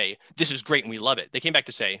back to say, this is great and we love it. They came back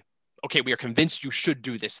to say, okay, we are convinced you should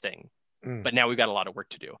do this thing, but now we've got a lot of work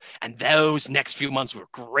to do. And those next few months were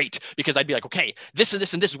great because I'd be like, okay, this and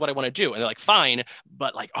this and this is what I want to do. And they're like, fine.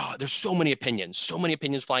 But like, there's so many opinions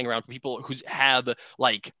flying around from people who have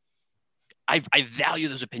like, I value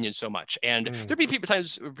those opinions so much. And there'd be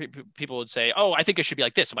times people would say, oh, I think it should be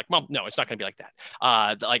like this. I'm like, Mom, no, it's not going to be like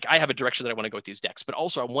that. Like I have a direction that I want to go with these decks, but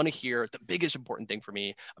also I want to hear the biggest important thing for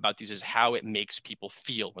me about these is how it makes people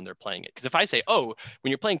feel when they're playing it. Because if I say, oh,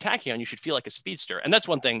 when you're playing Tachyon, you should feel like a speedster. And that's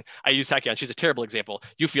one thing I use Tachyon. She's a terrible example.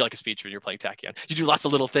 You feel like a speedster when you're playing Tachyon. You do lots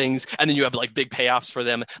of little things and then you have like big payoffs for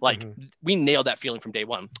them. Like we nailed that feeling from day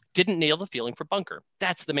one. Didn't nail the feeling for Bunker.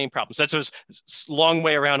 That's the main problem. So that's a long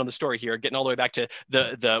way around on the story here, getting all the way back to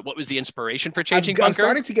the what was the inspiration for changing Bunker? I'm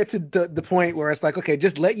starting to get to the point where it's like, okay,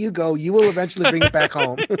 just let you go. You will eventually bring it back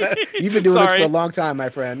home. You've been doing this for a long time, my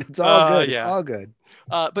friend. It's all good. Yeah. It's all good.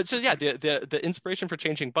 But so yeah, the inspiration for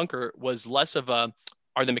changing Bunker was less of a,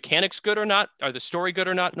 are the mechanics good or not? Are the story good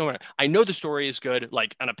or not? No, I know the story is good.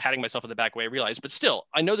 Like, and I'm patting myself on the back way I realize, but still,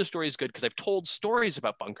 I know the story is good because I've told stories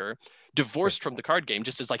about Bunker divorced from the card game,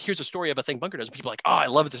 just as like, here's a story of a thing Bunker does. And people are like, oh, I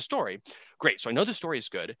love the story. Great. So I know the story is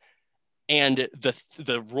good. And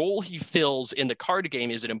the role he fills in the card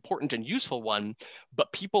game is an important and useful one,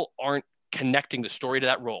 but people aren't connecting the story to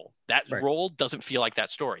that role. That role doesn't feel like that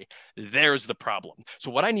story. There's the problem. So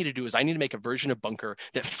what I need to do is I need to make a version of Bunker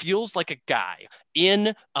that feels like a guy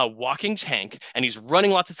in a walking tank, and he's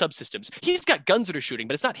running lots of subsystems. He's got guns that are shooting,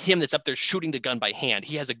 but it's not him that's up there shooting the gun by hand.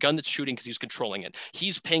 He has a gun that's shooting because he's controlling it.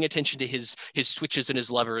 He's paying attention to his switches and his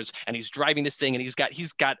levers, and he's driving this thing, and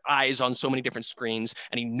he's got eyes on so many different screens,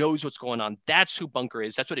 and he knows what's going on. That's who Bunker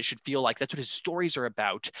is. That's what it should feel like. That's what his stories are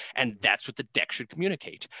about, and that's what the deck should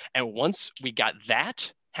communicate. And once we got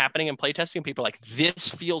that happening in playtesting, people are like, this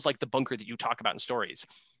feels like the Bunker that you talk about in stories.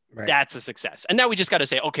 Right. That's a success. And now we just got to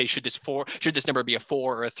say, okay, should this number be a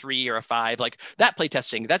 4 or a 3 or a 5? Like that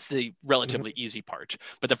playtesting, that's the relatively easy part.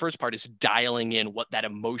 But the first part is dialing in what that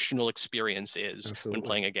emotional experience is when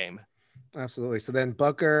playing a game. Absolutely. So then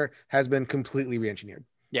Bunker has been completely re-engineered.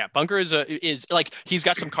 Yeah, Bunker is like, he's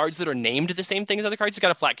got some cards that are named the same thing as other cards. He's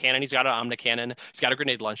got a flat cannon, he's got an omni cannon, he's got a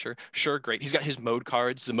grenade launcher. Sure, great. He's got his mode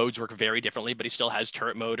cards. The modes work very differently, but he still has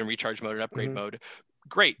turret mode and recharge mode and upgrade mode.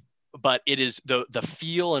 Great. But it is the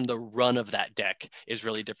feel and the run of that deck is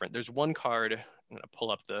really different. There's one card. I'm gonna pull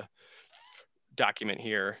up the document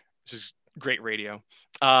here. This is great radio.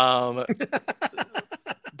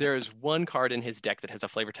 There's one card in his deck that has a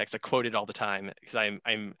flavor text I quote it all the time because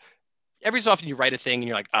I'm every so often you write a thing and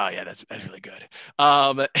you're like, oh yeah, that's really good.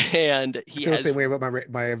 And he feels the same way about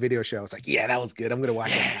my video show. It's like, yeah, that was good. I'm gonna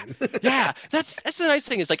watch it. Yeah, that's the nice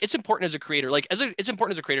thing is like it's important as a creator. Like it's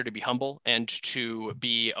important as a creator to be humble and to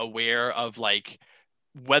be aware of like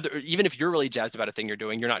whether even if you're really jazzed about a thing you're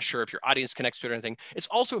doing, you're not sure if your audience connects to it or anything. It's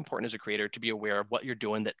also important as a creator to be aware of what you're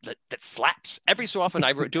doing that slaps. Every so often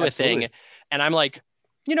I do a thing and I'm like,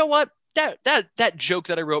 you know what? That joke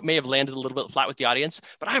that I wrote may have landed a little bit flat with the audience,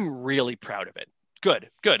 but I'm really proud of it. Good.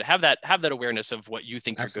 Have that awareness of what you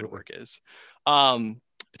think your good work is.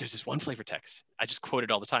 But there's this one flavor text I just quote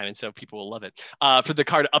it all the time, and so people will love it. For the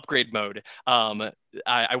card upgrade mode,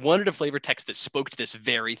 I wanted a flavor text that spoke to this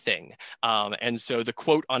very thing. And so the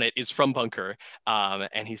quote on it is from Bunker,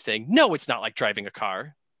 and he's saying, "No, it's not like driving a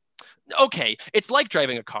car. Okay, it's like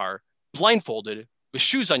driving a car, blindfolded, with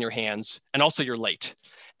shoes on your hands, and also you're late."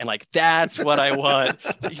 And like, that's what I want.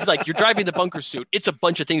 He's like, you're driving the bunker suit. It's a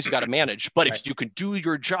bunch of things you got to manage. But if you can do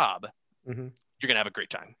your job, you're going to have a great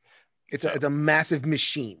time. It's a massive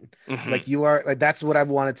machine. Like you are like, that's what I've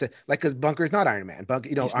wanted to like, because Bunker is not Iron Man. Bunker,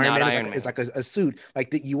 you know, Iron Man is like a suit, like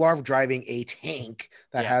that you are driving a tank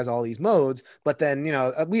that has all these modes, but then, you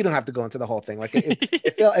know, we don't have to go into the whole thing. Like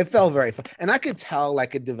it felt very fun. And I could tell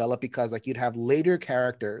like it developed because like you'd have later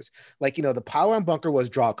characters, like, you know, the power on Bunker was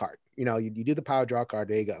draw a card. You know, you do the power draw card,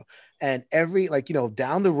 there you go. And every, like, you know,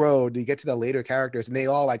 down the road, you get to the later characters and they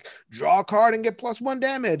all like draw a card and get +1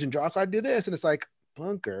 damage and draw a card, do this. And it's like,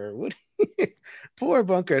 Bunker, what? Poor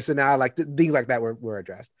Bunker. So now like things like that were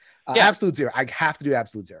addressed. Absolute Zero. I have to do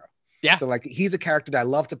Absolute Zero. Yeah. So like he's a character that I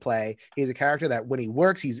love to play. He's a character that when he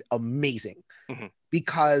works, he's amazing.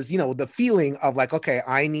 Because, you know, the feeling of like, okay,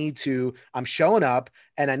 I'm showing up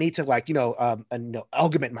and I need to like,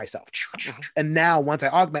 augment myself. And now once I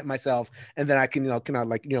augment myself and then I can,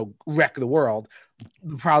 wreck the world.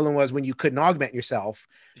 The problem was when you couldn't augment yourself,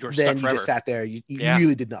 then you just sat there. You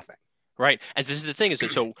really did nothing. Right. And this is the thing is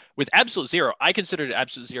that so with Absolute Zero, I considered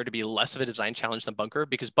Absolute Zero to be less of a design challenge than Bunker,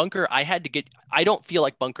 because Bunker, I don't feel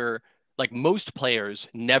like Bunker, like most players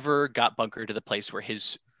never got Bunker to the place where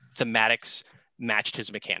his thematics matched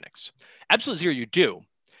his mechanics. Absolute Zero, you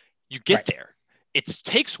get there. It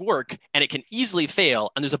takes work and it can easily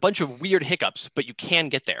fail. And there's a bunch of weird hiccups, but you can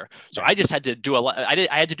get there. So I just had to do I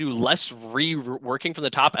had to do less reworking from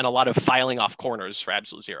the top and a lot of filing off corners for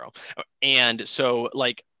Absolute Zero. And so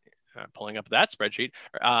like, pulling up that spreadsheet,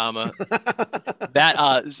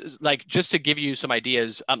 like just to give you some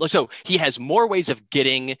ideas. So he has more ways of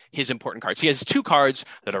getting his important cards. He has 2 cards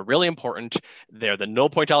that are really important. They're the null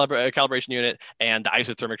point calibration unit and the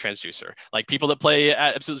isothermic transducer. Like people that play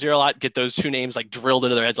Absolute Zero a lot get those 2 names like drilled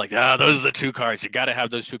into their heads. Like, those are the 2 cards. You got to have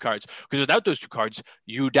those 2 cards because without those 2 cards,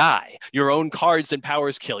 you die. Your own cards and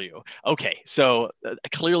powers kill you. Okay, so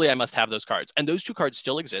clearly I must have those cards, and those 2 cards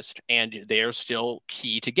still exist and they are still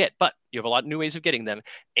key to get. But you have a lot of new ways of getting them.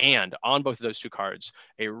 And on both of those 2 cards,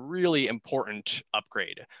 a really important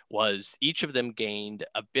upgrade was each of them gained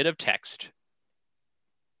a bit of text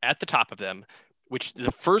at the top of them, which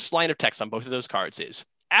the first line of text on both of those cards is,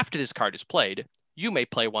 after this card is played, you may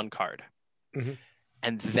play 1 card.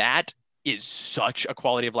 And that is such a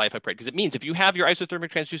quality of life upgrade, because it means if you have your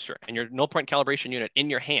isothermic transducer and your null point calibration unit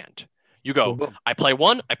in your hand, you go, I play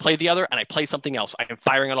 1, I play the other, and I play something else. I am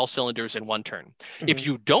firing on all cylinders in 1 turn. If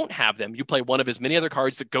you don't have them, you play one of as many other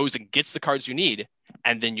cards that goes and gets the cards you need,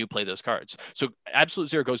 and then you play those cards. So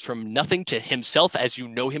Absolute Zero goes from nothing to himself as you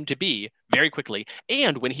know him to be very quickly.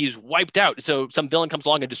 And when he's wiped out, so some villain comes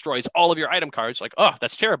along and destroys all of your item cards, like, oh,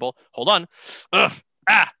 that's terrible. Hold on.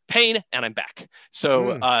 Pain, and I'm back.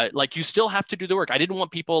 So like you still have to do the work. I didn't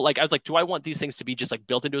want people like, I was like, do I want these things to be just like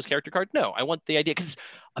built into his character card? No, I want the idea, because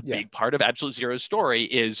a big part of Absolute Zero's story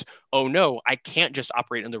is, oh no, I can't just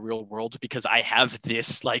operate in the real world because I have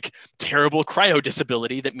this like terrible cryo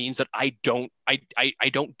disability that means that I don't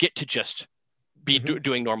get to just be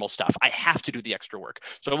doing normal stuff. I have to do the extra work.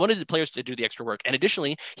 So I wanted the players to do the extra work. And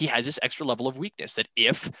additionally, he has this extra level of weakness that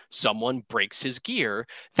if someone breaks his gear,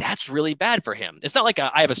 that's really bad for him. It's not like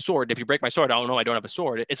I have a sword. If you break my sword, oh no, I don't have a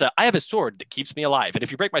sword. It's I have a sword that keeps me alive. And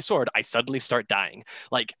if you break my sword, I suddenly start dying.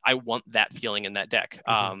 Like, I want that feeling in that deck.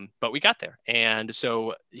 But we got there. And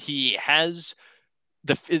so he has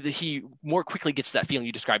he more quickly gets that feeling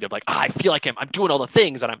you described of like, I feel like I'm doing all the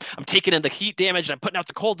things, and I'm taking in the heat damage, and I'm putting out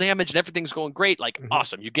the cold damage, and everything's going great. Like,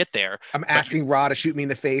 awesome. You get there. I'm asking Ra to shoot me in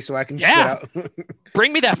the face so I can out.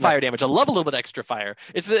 Bring me that fire damage. I love a little bit extra fire.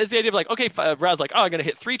 It's the idea of like, okay, Ra's like, oh, I'm going to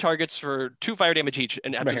hit 3 targets for 2 fire damage each.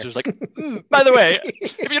 And Absence like, by the way,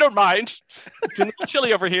 if you don't mind, it's a little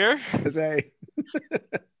chilly over here. That's right.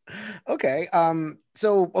 Okay.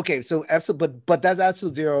 So absolute, but that's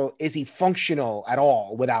Absolute Zero. Is he functional at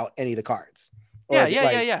all without any of the cards?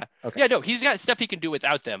 Yeah. Okay. Yeah, no, he's got stuff he can do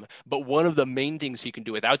without them. But one of the main things he can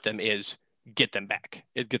do without them is get them back,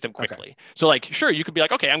 get them quickly. Okay. So like, sure, you could be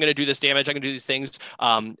like, okay, I'm going to do this damage, I'm going to do these things.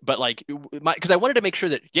 But like, because I wanted to make sure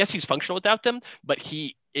that yes, he's functional without them, but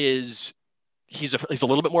he's a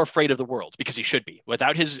little bit more afraid of the world, because he should be.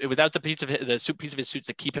 Without the piece of his suits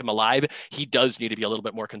that keep him alive, he does need to be a little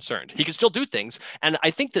bit more concerned. He can still do things, and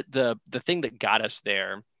I think that the thing that got us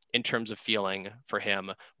there in terms of feeling for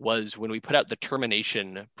him was when we put out the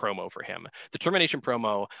Termination promo for him. The Termination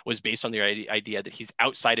promo was based on the idea that he's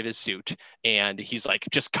outside of his suit, and he's like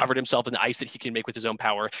just covered himself in the ice that he can make with his own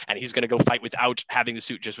power, and he's going to go fight without having the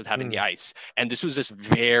suit, just with having the ice. And this was this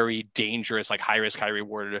very dangerous, like high risk, high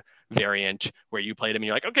reward variant where you played him and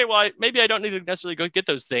you're like, okay, well, maybe I don't need to necessarily go get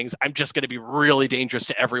those things. I'm just going to be really dangerous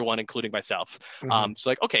to everyone, including myself. So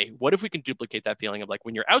like, okay, what if we can duplicate that feeling of like,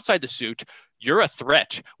 when you're outside the suit, you're a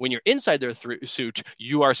threat. When you're inside their suit,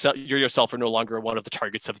 you yourself are no longer one of the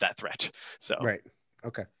targets of that threat. So right.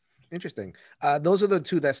 Okay. Interesting. Those are the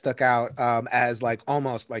two that stuck out as like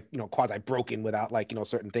almost like, quasi broken without like,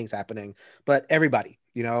 certain things happening, but everybody,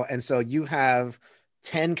 and so you have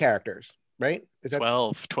 10 characters, right? Is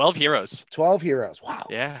that 12 heroes? 12 heroes. Wow.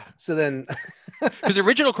 Yeah. So then, because the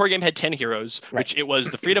original core game had 10 heroes, which it was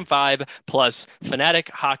the Freedom 5 plus Fnatic,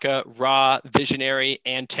 Haka, Ra, Visionary,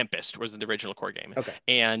 and Tempest was the original core game. Okay.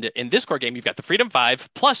 And in this core game, you've got the Freedom 5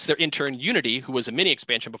 plus their intern Unity, who was a mini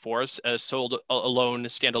expansion before us, sold alone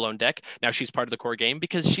standalone deck. Now she's part of the core game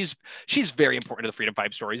because she's very important to the Freedom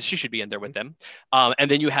 5 stories. She should be in there with them. And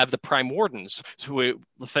then you have the Prime Wardens, who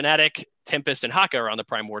Fnatic, Tempest, and Haka are on the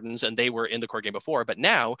Prime Wardens, and they were in the core game before. But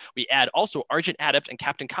now we add also Argent Adept and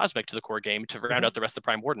Captain Cosmic to the core game to round out the rest of the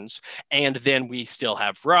Prime Wardens. And then we still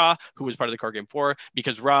have Ra, who was part of the core game before,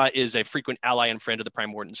 because Ra is a frequent ally and friend of the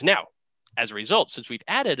Prime Wardens. Now, as a result, since we've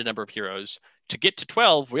added a number of heroes to get to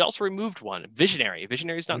 12, we also removed one, Visionary.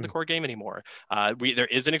 Visionary is not in the core game anymore. There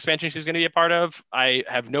is an expansion she's going to be a part of. I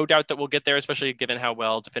have no doubt that we'll get there, especially given how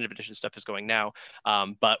well Definitive Edition stuff is going now.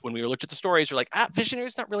 But when we looked at the stories, we're like, Visionary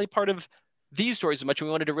is not really part of these stories as much, and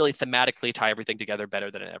we wanted to really thematically tie everything together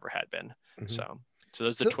better than it ever had been. So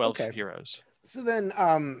those are the 12 heroes. So then,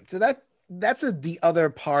 that's the other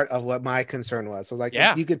part of what my concern was. So like,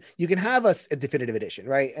 you can have a definitive edition,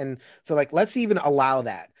 right? And so like, let's even allow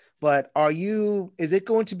that. But is it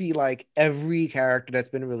going to be like every character that's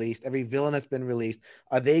been released, every villain that's been released,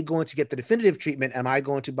 are they going to get the definitive treatment? Am I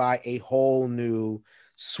going to buy a whole new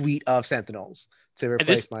suite of Sentinels to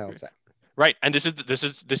replace my old set? Right. And this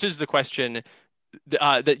is the question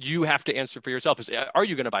that you have to answer for yourself is, are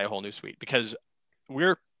you going to buy a whole new suite? Because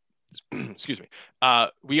excuse me,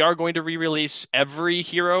 we are going to re-release every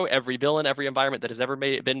hero, every villain, every environment that has ever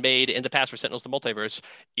been made in the past for Sentinels of the Multiverse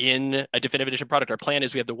in a definitive edition product. Our plan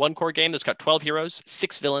is we have the one core game that's got 12 heroes,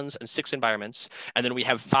 6 villains, and 6 environments. And then we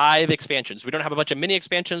have 5 expansions. We don't have a bunch of mini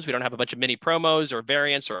expansions. We don't have a bunch of mini promos or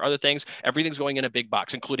variants or other things. Everything's going in a big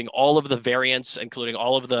box, including all of the variants, including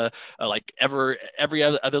all of the every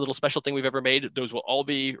other little special thing we've ever made. Those will all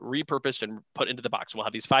be repurposed and put into the box. We'll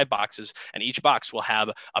have these 5 boxes, and each box will have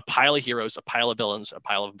a pile of heroes, a pile of villains, a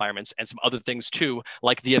pile of environments, and some other things too,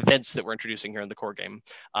 like the events that we're introducing here in the core game.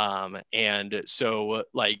 And so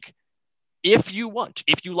like, if you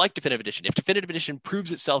like Definitive Edition, if Definitive Edition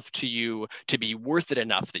proves itself to you to be worth it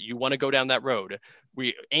enough that you want to go down that road,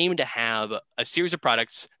 we aim to have a series of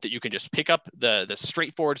products that you can just pick up the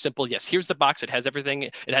straightforward, simple, yes, here's the box, it has everything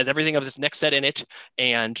of this next set in it,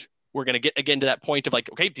 and we're going to get again to that point of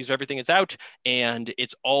like, okay, these are everything that's out, and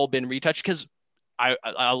it's all been retouched, because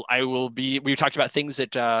we talked about things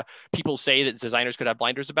that people say that designers could have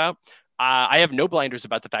blinders about. I have no blinders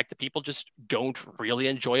about the fact that people just don't really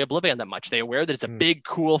enjoy Oblivion that much. They're aware that it's a big,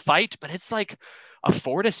 cool fight, but it's like a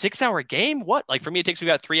 4 to 6 hour game. What? Like for me, it takes me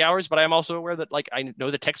about 3 hours, but I'm also aware that like I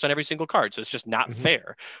know the text on every single card, so it's just not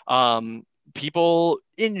fair. people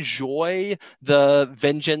enjoy the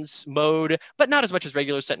Vengeance mode, but not as much as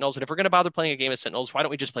regular Sentinels. And if we're going to bother playing a game of Sentinels, why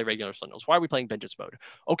don't we just play regular Sentinels? Why are we playing Vengeance mode?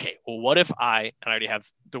 Okay, well, what if and I already have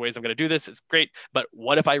the ways I'm going to do this, it's great, but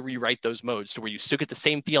what if I rewrite those modes to where you still get the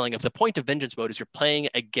same feeling of the point of Vengeance mode is you're playing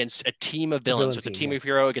against a team of villains, with a team of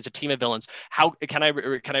hero against a team of villains. How can I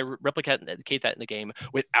replicate that in the game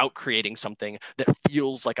without creating something that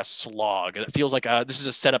feels like a slog, that feels like this is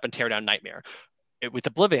a setup and tear down nightmare? With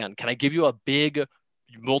Oblivion, can I give you a big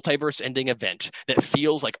multiverse ending event that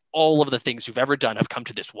feels like all of the things you've ever done have come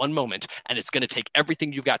to this one moment, and it's going to take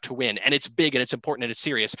everything you've got to win, and it's big and it's important and it's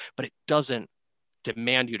serious, but it doesn't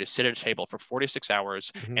demand you to sit at a table for 46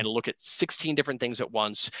 hours and look at 16 different things at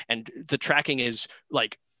once, and the tracking is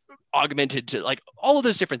like augmented to like all of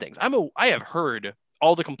those different things. I have heard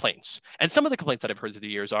all the complaints, and some of the complaints that I've heard through the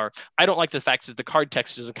years are, I don't like the fact that the card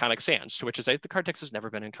text is in Comic Sans, to which I say the card text has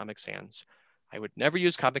never been in Comic Sans. I would never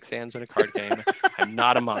use Comic Sans in a card game. I'm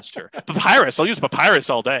not a monster. Papyrus, I'll use Papyrus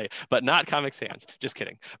all day, but not Comic Sans. Just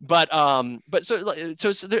kidding. But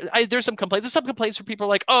there's some complaints. There's some complaints from people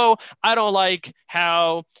like, oh, I don't like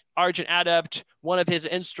how Argent Adept, one of his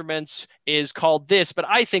instruments is called this, but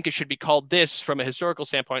I think it should be called this from a historical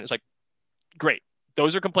standpoint. It's like, great.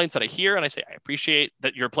 Those are complaints that I hear, and I say, I appreciate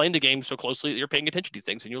that you're playing the game so closely that you're paying attention to these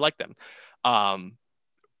things and you like them.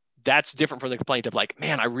 That's different from the complaint of like,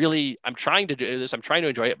 man, I'm trying to do this. I'm trying to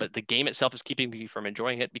enjoy it, but the game itself is keeping me from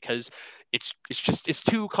enjoying it because it's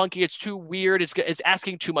too clunky. It's too weird. It's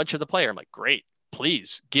asking too much of the player. I'm like, great,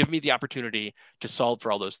 please give me the opportunity to solve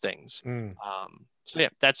for all those things. So yeah,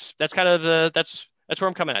 that's kind of that's where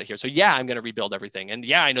I'm coming at here. So yeah, I'm going to rebuild everything. And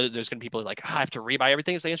yeah, I know that there's going to be people like, I have to rebuy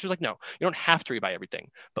everything. So the answer is like, no, you don't have to rebuy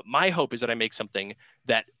everything. But my hope is that I make something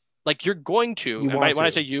that, like, you're going to, when I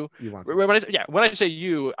say you, when I say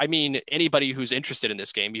you, I mean anybody who's interested in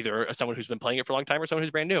this game, either someone who's been playing it for a long time or someone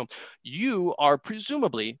who's brand new. You are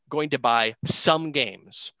presumably going to buy some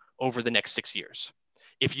games over the next 6 years.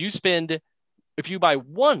 If you buy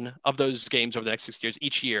one of those games over the next 6 years,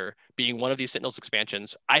 each year being one of these Sentinels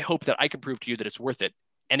expansions, I hope that I can prove to you that it's worth it.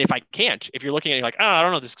 And if I can't, if you're looking at it like, oh, I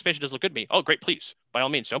don't know, this expansion doesn't look good to me. Oh, great, please, by all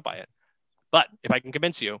means, don't buy it. But if I can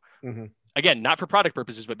convince you, again, not for product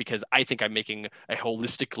purposes, but because I think I'm making a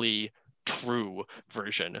holistically true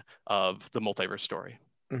version of the multiverse story.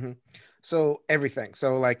 So everything.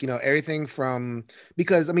 So like, everything from,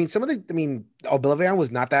 because Oblivion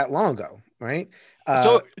was not that long ago, right?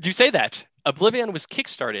 So you say that Oblivion was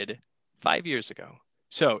kickstarted 5 years ago.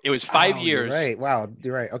 So it was 5 years. Right. Wow.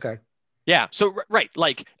 You're right. Okay. Yeah. So, right.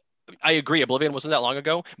 Like, I agree. Oblivion wasn't that long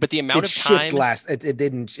ago, but the amount of time it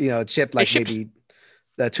didn't, it shipped like maybe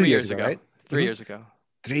 2 years ago, right? 3 years ago.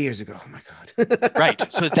 3 years ago. Oh my God.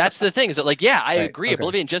 Right. So that's the thing is that like, yeah, I agree. Okay.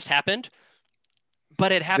 Oblivion just happened,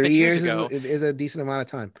 but it happened 3 years ago. Is a decent amount of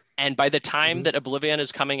time. And by the time that Oblivion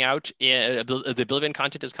is coming out, the Oblivion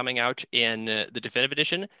content is coming out in the Definitive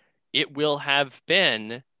Edition, it will have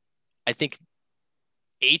been, I think,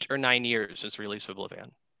 8 or 9 years since the release of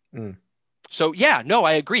Oblivion. So yeah, no,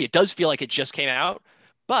 I agree. It does feel like it just came out,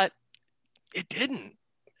 but it didn't.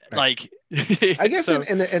 Right. Like, I guess so,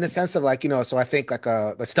 in the sense of like, so I think like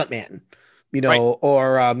a stuntman,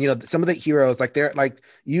 or some of the heroes, like they're like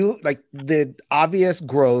the obvious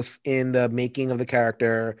growth in the making of the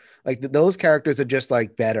character, like those characters are just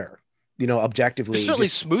like better. Objectively, it's certainly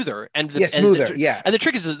smoother, and smoother. And the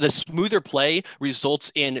trick is the smoother play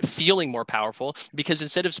results in feeling more powerful because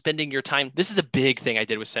instead of spending your time, this is a big thing I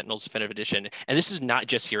did with Sentinels Definitive Edition, and this is not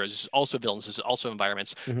just heroes, this is also villains, this is also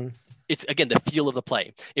environments. It's again the feel of the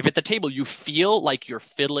play. If at the table you feel like you're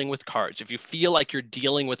fiddling with cards, if you feel like you're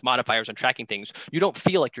dealing with modifiers and tracking things, you don't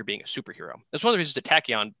feel like you're being a superhero. That's one of the reasons that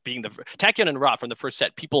Tachyon and Ra from the first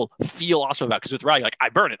set, people feel awesome about, because with Ra, you're like, I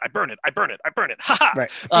burn it, ha ha.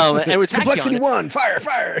 Right. And with Tachyon, Complexity 1,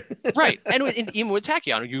 fire. Right. And even with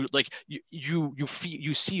Tachyon,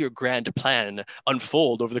 you see your grand plan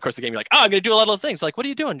unfold over the course of the game. You're like, oh, I'm gonna do a lot of things. Like, what are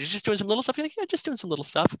you doing? You're just doing some little stuff. You're like, yeah, just doing some little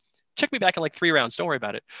stuff. Check me back in like 3 rounds. Don't worry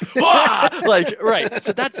about it. Like, right.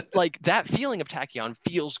 So that's like that feeling of Tachyon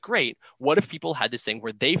feels great. What if people had this thing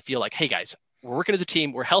where they feel like, hey guys, we're working as a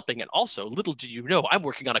team, we're helping. And also, little do you know, I'm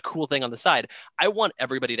working on a cool thing on the side. I want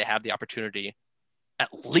everybody to have the opportunity at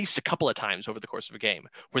least a couple of times over the course of a game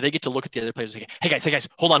where they get to look at the other players and say, hey guys,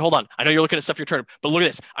 hold on. I know you're looking at stuff your turn, but look at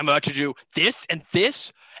this. I'm about to do this and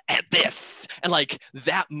this and this. And like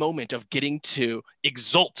that moment of getting to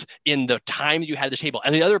exult in the time you had at the table,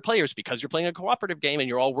 and the other players, because you're playing a cooperative game and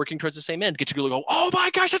you're all working towards the same end, get to go, oh my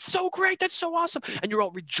gosh, that's so great. That's so awesome. And you're all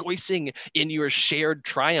rejoicing in your shared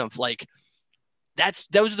triumph. Like,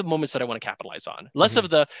 those are the moments that I want to capitalize on. Less of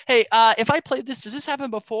the, hey, if I played this, does this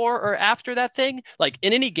happen before or after that thing? Like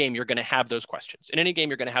in any game, you're going to have those questions. In any game,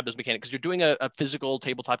 you're going to have those mechanics because you're doing a physical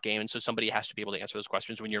tabletop game. And so somebody has to be able to answer those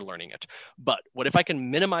questions when you're learning it. But what if I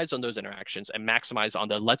can minimize on those interactions and maximize on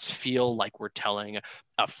the let's feel like we're telling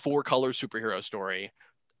a 4-color superhero story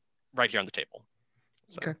right here on the table?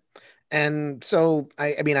 So. Okay. And so,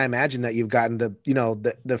 I mean, I imagine that you've gotten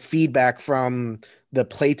the feedback from the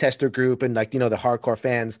playtester group and the hardcore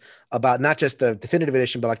fans about not just the definitive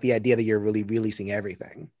edition, but like the idea that you're really releasing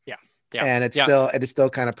everything. Yeah. And it's still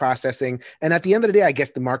kind of processing. And at the end of the day, I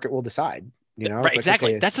guess the market will decide. Right,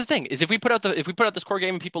 exactly. Okay. That's the thing is if we put out this core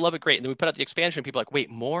game and people love it, great. And then we put out the expansion and people are like, wait,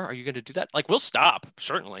 more? Are you going to do that? Like, we'll stop,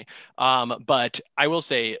 certainly. But I will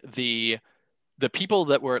say the people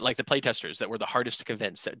that were like the playtesters that were the hardest to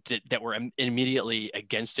convince that were immediately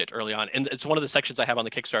against it early on. And it's one of the sections I have on the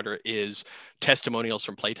Kickstarter is testimonials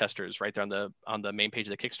from playtesters right there on the main page of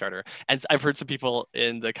the Kickstarter. And I've heard some people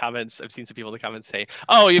in the comments, I've seen some people in the comments say,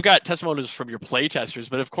 oh, you've got testimonials from your playtesters,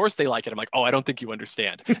 but of course they like it. I'm like, oh, I don't think you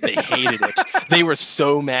understand. They hated it. They were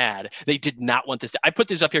so mad. They did not want this. I put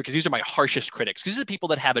these up here because these are my harshest critics. These are the people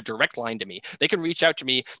that have a direct line to me. They can reach out to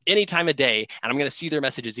me any time of day and I'm going to see their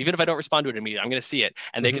messages. Even if I don't respond to it immediately, I'm going to see it.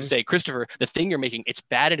 And they can say, Christopher, the thing you're making, it's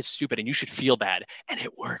bad and it's stupid and you should feel bad. And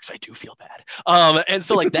it works. I do feel bad. And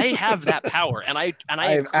so like they have that power. And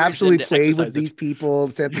I've absolutely played with these people.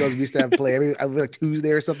 Sentinels used to have play I like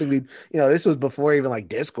Tuesday or something. This was before even like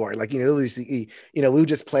Discord. Like, we would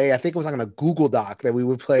just play. I think it was like on a Google Doc that we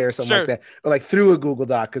would play or something like that, or like through a Google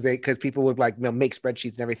Doc because people would like make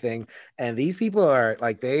spreadsheets and everything. And these people are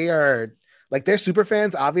like they're super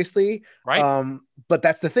fans, obviously. Right. But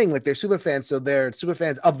that's the thing. Like they're super fans, so they're super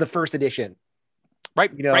fans of the first edition.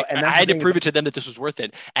 Right. Right. And I had to prove it to them that this was worth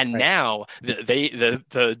it. And now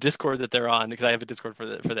the Discord that they're on, because I have a Discord for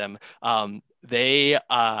them, they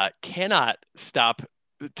cannot stop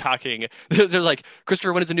talking. They're like,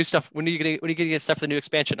 Christopher, when is the new stuff? When are you gonna get stuff for the new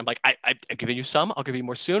expansion? I'm like, I'm giving you some. I'll give you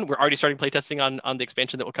more soon. We're already starting playtesting on the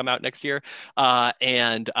expansion that will come out next year.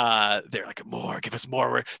 And they're like, more, give us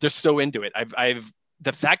more. They're so into it.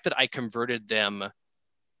 The fact that I converted them,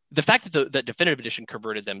 the fact that the definitive edition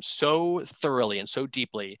converted them so thoroughly and so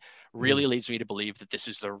deeply really leads me to believe that this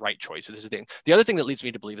is the right choice. This is the thing. The other thing that leads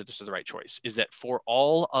me to believe that this is the right choice is that for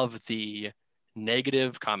all of the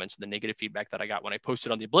negative comments and the negative feedback that I got when I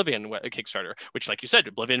posted on the Oblivion Kickstarter, which, like you said,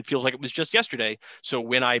 Oblivion feels like it was just yesterday. So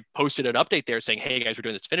when I posted an update there saying, hey guys, we're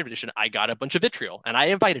doing this definitive edition, I got a bunch of vitriol and I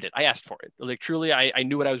invited it. I asked for it. Like truly, I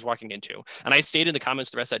knew what I was walking into. And I stayed in the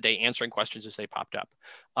comments the rest of that day answering questions as they popped up.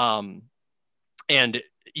 And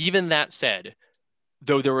even that said,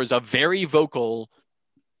 though there was a very vocal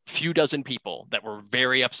few dozen people that were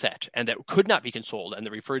very upset and that could not be consoled, and they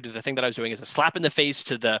referred to the thing that I was doing as a slap in the face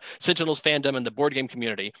to the Sentinels fandom and the board game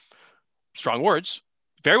community. Strong words.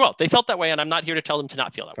 Very well. They felt that way, and I'm not here to tell them to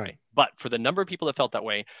not feel that way. But for the number of people that felt that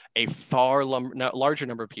way, a far larger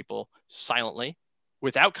number of people silently,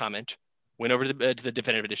 without comment, went over to the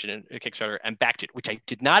definitive edition Kickstarter and backed it, which I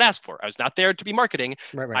did not ask for. I was not there to be marketing.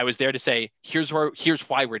 Right. I was there to say, here's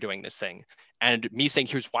why we're doing this thing. And me saying,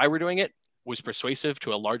 here's why we're doing it, was persuasive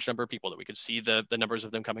to a large number of people that we could see the numbers of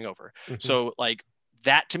them coming over. So like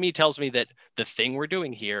that to me tells me that the thing we're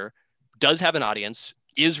doing here does have an audience,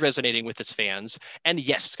 is resonating with its fans. And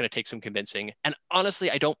yes, it's going to take some convincing. And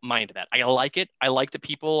honestly, I don't mind that. I like it. I like that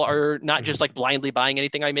people are not just like blindly buying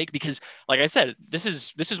anything I make, because like I said, this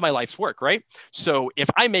is my life's work, right? So if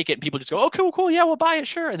I make it and people just go, oh, cool. Yeah, we'll buy it.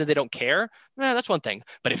 Sure. And then they don't care. That's one thing.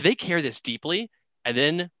 But if they care this deeply, and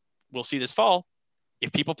then we'll see this fall,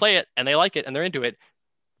 if people play it and they like it and they're into it,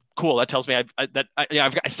 cool. That tells me I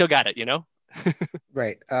still got it,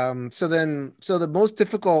 Right. So the most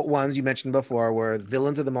difficult ones you mentioned before were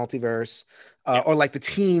Villains of the Multiverse, or like the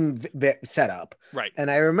team setup. Right. And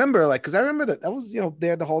I remember because I remember that was,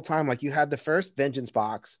 there the whole time, like you had the first Vengeance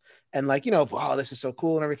box and like, wow, this is so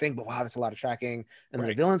cool and everything, but wow, that's a lot of tracking. And then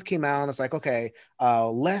the Villains came out and it's like, okay,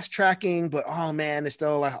 less tracking, but oh man, there's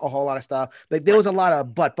still like a whole lot of stuff. Like there was a lot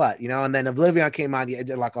of but, and then Oblivion came on, it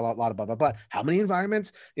did like a lot of but. How many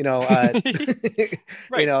environments, so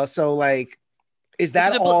like, is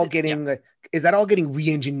that all getting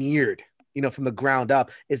re-engineered, from the ground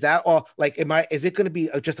up? Is that all like, is it going to be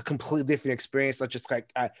just a completely different experience? Like just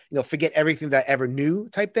like, forget everything that I ever knew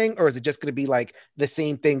type thing? Or is it just going to be like the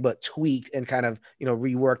same thing, but tweaked and kind of,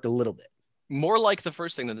 reworked a little bit? More like the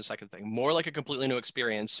first thing than the second thing, more like a completely new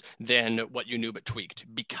experience than what you knew, but tweaked.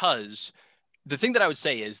 Because the thing that I would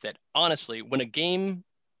say is that honestly, when a game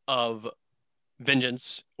of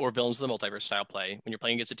Vengeance or Villains of the Multiverse style play, when you're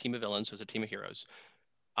playing against a team of villains as a team of heroes,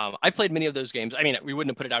 I've played many of those games. I mean, we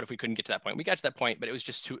wouldn't have put it out if we couldn't get to that point. We got to that point, but it was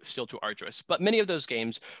just still too arduous. But many of those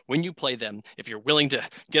games, when you play them, if you're willing to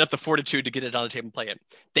get up the fortitude to get it on the table and play it,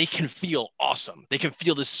 they can feel awesome. They can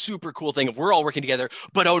feel this super cool thing of we're all working together,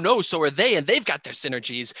 but oh no, so are they, and they've got their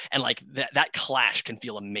synergies, and like that clash can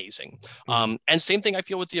feel amazing. And same thing I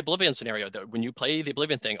feel with the Oblivion scenario, that when you play the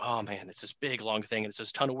Oblivion thing, oh man, it's this big long thing and it's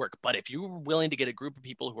this ton of work. But if you're willing to get a group of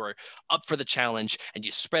people who are up for the challenge and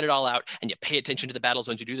you spread it all out and you pay attention to the battle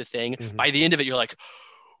zones, you do the thing, by the end of it, you're like,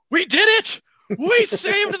 we did it. We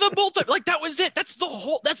saved the multi, like that was it. That's the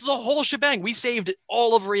whole shebang. We saved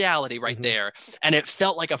all of reality right there. And it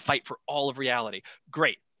felt like a fight for all of reality.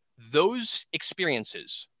 Great. Those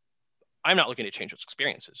experiences, I'm not looking to change those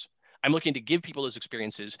experiences. I'm looking to give people those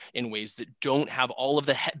experiences in ways that don't have all of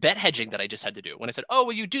the bet hedging that I just had to do. When I said, oh,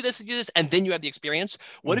 well, you do this, and then you have the experience.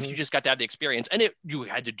 What if you just got to have the experience and you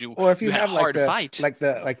had to do, or if you had have a hard fight, like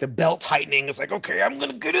the belt tightening, it's like, okay, I'm going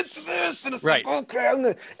to get into this. And it's like, okay, I'm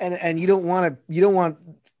going to, and you don't want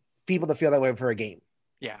people to feel that way for a game.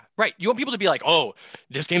 Yeah. Right. You want people to be like, oh,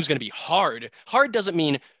 this game's going to be hard. Hard doesn't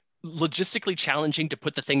mean logistically challenging to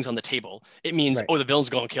put the things on the table. It means, oh, the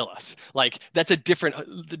villain's going to kill us. Like that's the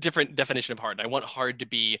different definition of hard. I want hard to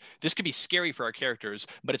be, this could be scary for our characters,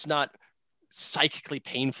 but it's not psychically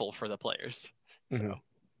painful for the players. So.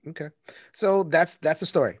 Okay. So that's the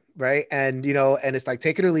story, right? And, and it's like,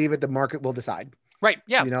 take it or leave it. The market will decide. Right.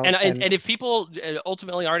 Yeah. And if people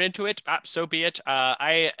ultimately aren't into it, so be it.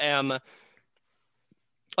 I am,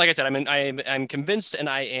 like I said, I'm convinced, and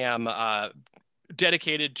I am,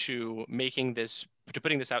 dedicated to making this, to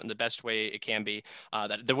putting this out in the best way it can be,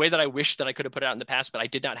 that the way that I wish that I could have put it out in the past, but I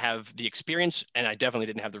did not have the experience, and I definitely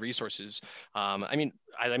didn't have the resources. I mean,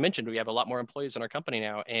 as I mentioned, we have a lot more employees in our company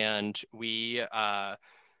now, and we've got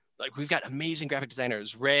amazing graphic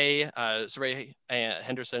designers. Ray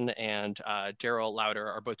Henderson and Daryl Lauder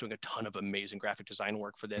are both doing a ton of amazing graphic design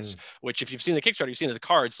work for this, which if you've seen the Kickstarter, you've seen that the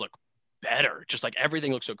cards look better. Just like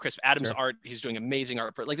everything looks so crisp. Adam's art, he's doing amazing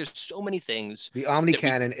art for, like, there's so many things. The Omni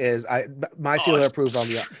Cannon is my seal of approval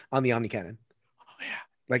on the Omni Cannon. Oh yeah.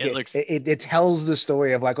 Like it tells the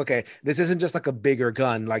story of like, okay, this isn't just like a bigger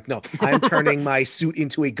gun. Like, no, I'm turning my suit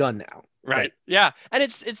into a gun now. Right. Yeah. And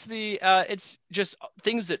it's just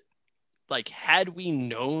things that, like, had we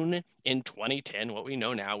known in 2010 what we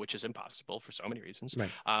know now, which is impossible for so many reasons,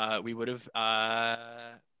 we would have,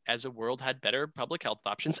 as a world, had better public health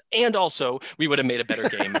options, and also we would have made a better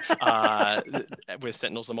game with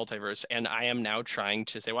Sentinels: The Multiverse. And I am now trying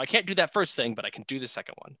to say, well, I can't do that first thing, but I can do the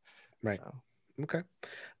second one. Right. So. Okay.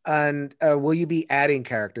 And will you be adding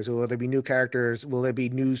characters, or will there be new characters? Will there be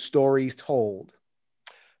new stories told?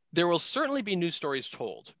 There will certainly be new stories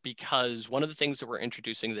told, because one of the things that we're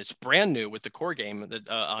introducing that's brand new with the core game that,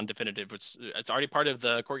 on Definitive, it's already part of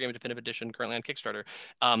the core game Definitive Edition currently on Kickstarter,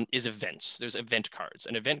 is events. There's event cards.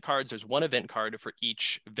 And event cards, there's one event card for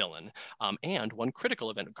each villain, and one critical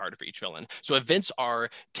event card for each villain. So events are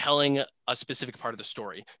telling a specific part of the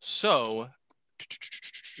story. So...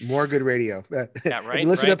 more good radio. Yeah, right.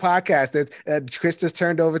 Listen to the podcast. Chris just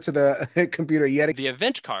turned over to the computer yet. The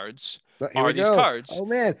event cards are these cards. Oh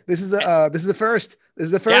man, this is the first. This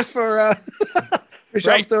is the first for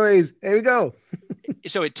Shelf Stories. Here we go.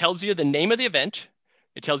 So it tells you the name of the event.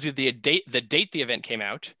 It tells you the date the event came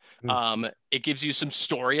out. It gives you some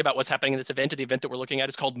story about what's happening in this event. The event that we're looking at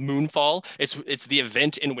is called Moonfall. It's the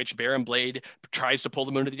event in which Baron Blade tries to pull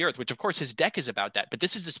the moon to the earth, which of course his deck is about that. But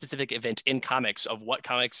this is the specific event in comics of what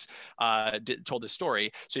comics told this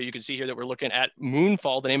story. So you can see here that we're looking at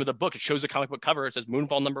Moonfall, the name of the book. It shows a comic book cover. It says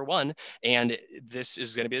Moonfall #1, and this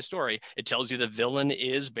is going to be the story. It tells you the villain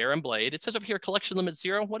is Baron Blade. It says over here collection limit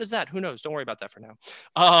 0. What is that? Who knows? Don't worry about that for now.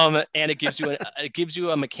 And it gives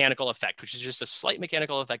you a mechanical effect, which is just a slight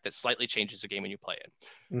mechanical effect that slightly changes the game when you play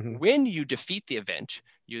it. When you defeat the event,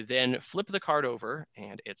 you then flip the card over,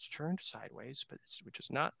 and it's turned sideways, which is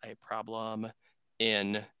not a problem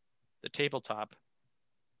in the tabletop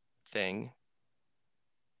thing.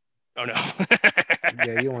 Oh no.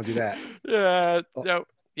 Yeah, you don't want to do that. No.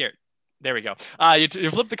 Here. There we go.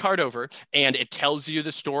 You flip the card over, and it tells you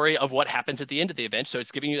the story of what happens at the end of the event. So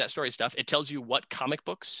it's giving you that story stuff. It tells you what comic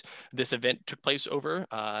books this event took place over,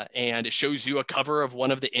 and it shows you a cover of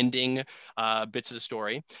one of the ending bits of the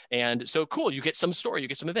story. And so cool, you get some story, you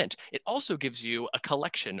get some event. It also gives you a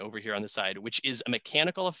collection over here on the side, which is a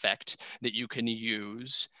mechanical effect that you can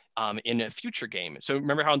use in a future game. So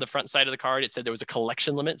remember how on the front side of the card it said there was a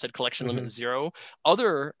collection limit, it said collection limit 0.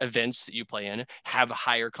 Other events that you play in have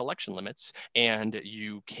higher collection limits, and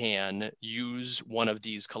you can use one of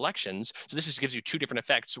these collections. So this gives you two different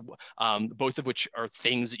effects, both of which are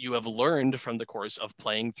things that you have learned from the course of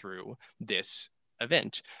playing through this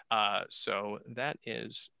event. So that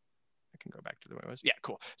is, I can go back to the way it was. Yeah,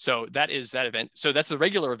 cool. So that is that event. So that's the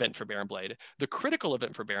regular event for Baron Blade. The critical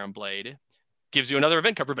event for Baron Blade gives you another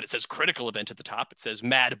event cover, but it says critical event at the top. It says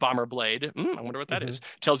Mad Bomber Blade. I wonder what that is.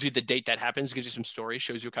 Tells you the date that happens, gives you some story,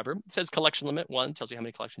 shows you a cover. It says collection limit 1, tells you how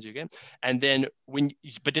many collections you get. And then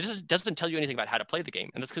but it doesn't tell you anything about how to play the game.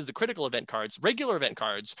 And that's because the critical event cards, regular event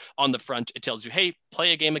cards on the front, it tells you, hey,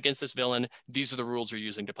 play a game against this villain. These are the rules you're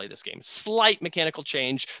using to play this game. Slight mechanical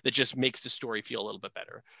change that just makes the story feel a little bit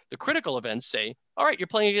better. The critical events say, all right, you're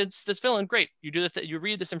playing against this villain. Great. You do you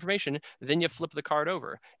read this information, then you flip the card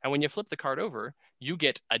over. And when you flip the card over, you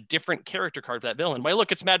get a different character card for that villain. Why,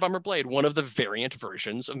 look, it's Mad Bomber Blade, one of the variant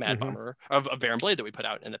versions of Mad Bomber, of Baron Blade that we put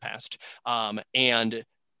out in the past. And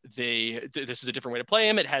this is a different way to play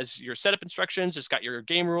him. It has your setup instructions, it's got your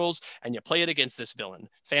game rules, and you play it against this villain.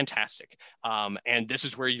 Fantastic. And this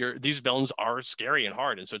is where these villains are scary and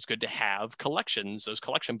hard, and so it's good to have collections, those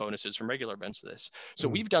collection bonuses from regular events of this. So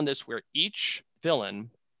we've done this where each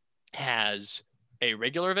villain has a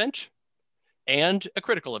regular event and a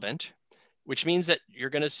critical event, which means that you're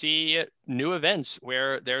going to see new events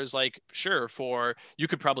where there's like, sure, you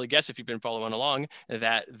could probably guess if you've been following along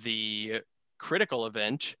that the critical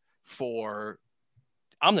event for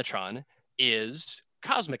Omnitron is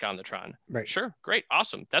Cosmic Omnitron. Right. Sure. Great.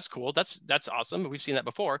 Awesome. That's cool. That's awesome. We've seen that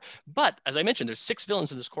before. But as I mentioned, there's 6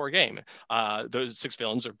 villains in this core game. Those 6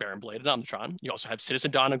 villains are Baron Blade and Omnitron. You also have Citizen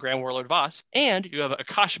Dawn and Grand Warlord Voss, and you have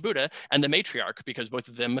Akash Buddha and the Matriarch, because both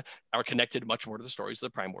of them are connected much more to the stories of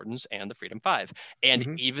the Prime Wardens and the Freedom Five.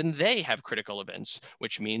 And even they have critical events,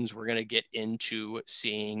 which means we're going to get into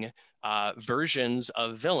seeing versions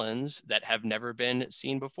of villains that have never been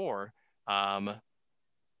seen before.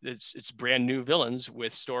 It's brand new villains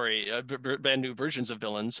with brand new versions of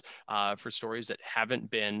villains for stories that haven't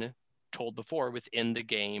been told before within the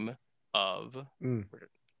game of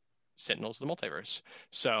Sentinels of the Multiverse.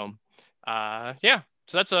 So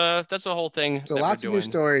so that's a whole thing. So lots of new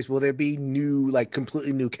stories. Will there be new, like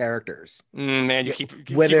completely new characters? Man, you keep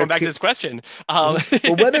going back to this question. Well,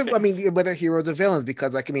 whether heroes or villains,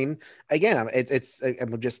 because like, I mean, again,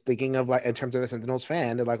 I'm just thinking of like in terms of a Sentinels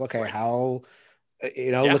fan, they're like, okay, how,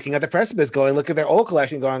 looking at the precipice, look at their old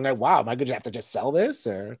collection, going like, wow, am I going to have to just sell this?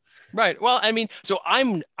 Or right. Well, I mean, so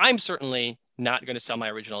I'm certainly not going to sell my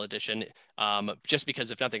original edition, just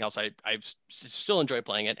because if nothing else, I still enjoy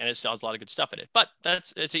playing it, and it still has a lot of good stuff in it. But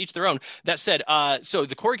that's to each their own. That said, so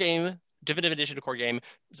the core game, definitive edition of core game,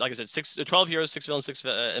 like I said, 12 heroes, 6 villains, 6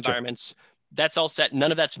 environments. Sure. That's all set.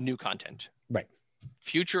 None of that's new content. Right.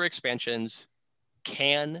 Future expansions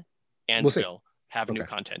can and will have new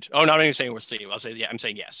content. Oh, not even saying we'll see. I'll say, yeah, I'm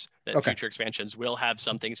saying yes, that future expansions will have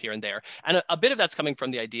some things here and there. And a bit of that's coming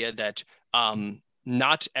from the idea that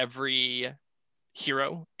not every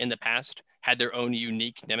hero in the past had their own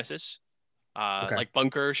unique nemesis. Like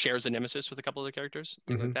Bunker shares a nemesis with a couple of the characters,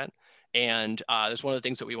 things like that. And that's one of the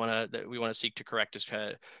things that we want to seek to correct, is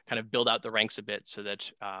to kind of build out the ranks a bit so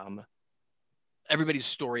that everybody's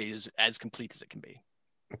story is as complete as it can be.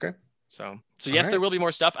 Okay. So yes, there will be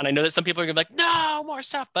more stuff, and I know that some people are gonna be like, no, more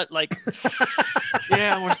stuff, but like,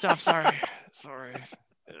 yeah, more stuff. Sorry.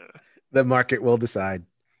 The market will decide.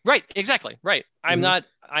 Right. Exactly. Right. I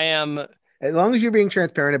am. As long as you're being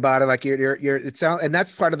transparent about it, like and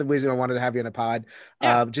that's part of the reason I wanted to have you on a pod,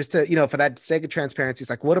 just to, for that sake of transparency. It's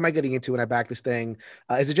like, what am I getting into when I back this thing?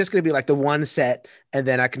 Is it just going to be like the one set, and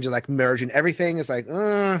then I can just like merge in everything? It's like,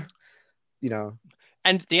 And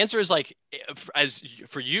the answer is like, as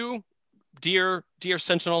for you, dear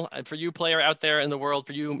Sentinel, and for you player out there in the world,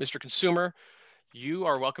 for you, Mr. Consumer, you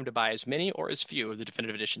are welcome to buy as many or as few of the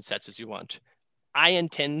definitive edition sets as you want. I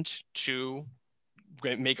intend to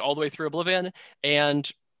make all the way through Oblivion, and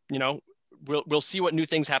we'll see what new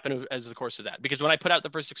things happen as the course of that. Because when I put out the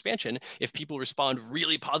first expansion, if people respond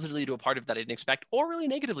really positively to a part of that I didn't expect, or really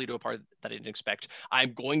negatively to a part that I didn't expect,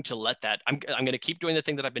 I'm going to let that. I'm going to keep doing the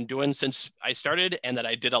thing that I've been doing since I started, and that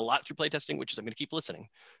I did a lot through playtesting, which is I'm going to keep listening.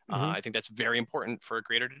 I think that's very important for a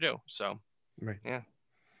creator to do. So, right, yeah.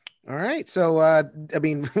 All right. So,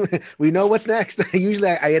 we know what's next. Usually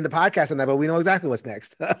I end the podcast on that, but we know exactly what's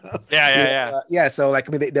next. Yeah. So like,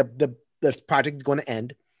 I mean, the project is going to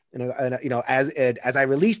end, as I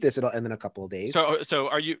release this, it'll end in a couple of days.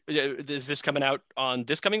 So is this coming out on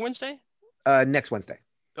this coming Wednesday? Next Wednesday.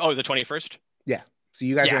 Oh, the 21st? Yeah. So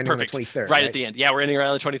you guys are ending perfect. on the 23rd, Right at the end. Yeah, we're ending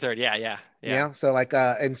around the 23rd. Yeah. So like,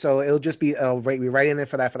 and so it'll just be we're right in there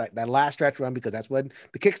for that last stretch run, because that's when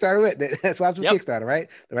the Kickstarter went. That's what happens with Kickstarter, right?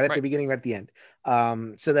 They're right at the beginning, right at the end.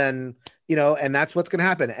 So then, and that's what's gonna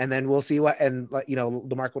happen, and then we'll see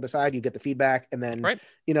the market will decide. You get the feedback, and then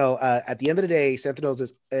at the end of the day,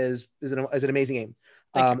 Sentinels is an amazing game.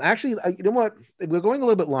 Actually, you know what? We're going a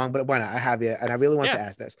little bit long, but why not? I have you, and I really want to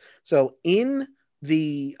ask this. So in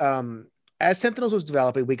the as Sentinels was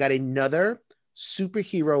developing, we got another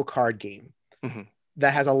superhero card game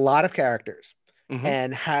that has a lot of characters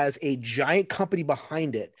and has a giant company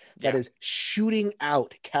behind it that is shooting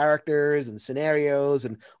out characters and scenarios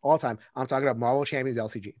and all the time. I'm talking about Marvel Champions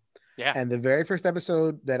LCG. Yeah. And the very first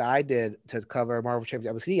episode that I did to cover Marvel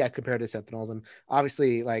Champions LCG, I compared to Sentinels. And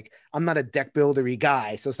obviously, like, I'm not a deck buildery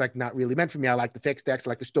guy, so it's like not really meant for me. I like the fixed decks, I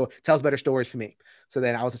like the story, tells better stories for me. So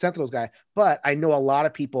then I was a Sentinels guy. But I know a lot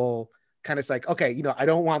of people kind of like, okay, I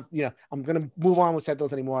don't want, I'm gonna move on with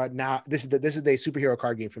Sentinels anymore. Now this is a superhero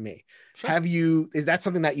card game for me. Sure. Is that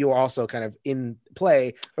something that you're also kind of in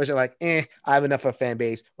play, or is it like, I have enough of a fan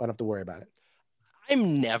base, I don't have to worry about it?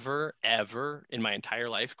 I'm never ever in my entire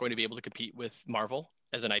life going to be able to compete with Marvel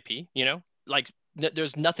as an IP. Like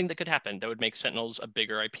there's nothing that could happen that would make Sentinels a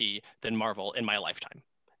bigger IP than Marvel in my lifetime,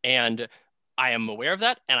 and I am aware of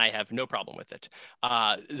that, and I have no problem with it.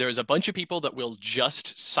 There's a bunch of people that will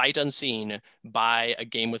just sight unseen buy a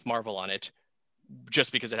game with Marvel on it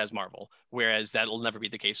just because it has Marvel, whereas that'll never be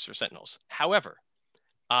the case for Sentinels. However,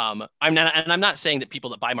 I'm not saying that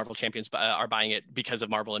people that buy Marvel Champions are buying it because of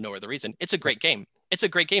Marvel and no other reason. It's a great game. It's a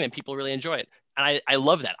great game, and people really enjoy it. And I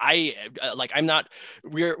love that.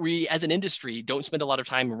 We as an industry don't spend a lot of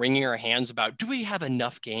time wringing our hands about, do we have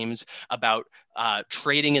enough games about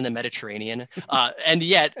trading in the Mediterranean? And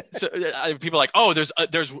yet people are like, oh, there's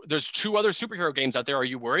 2 other superhero games out there. Are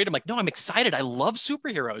you worried? I'm like, no, I'm excited. I love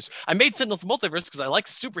superheroes. I made Sentinels Multiverse because I like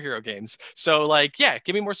superhero games. So like, yeah,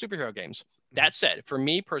 give me more superhero games. That said, for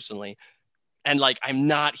me personally, and like, I'm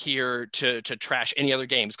not here to trash any other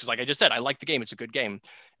games, because like I just said, I like the game. It's a good game.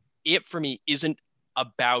 It for me isn't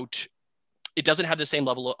about, it doesn't have the same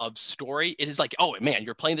level of story. It is like, oh man,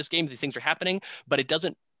 you're playing this game, these things are happening, but it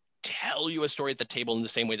doesn't tell you a story at the table in the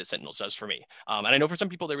same way that Sentinels does for me. And I know for some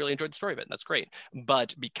people they really enjoyed the story of it, and that's great.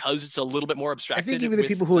 But because it's a little bit more abstracted, I think even the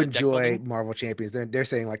people who enjoy Marvel Champions, they're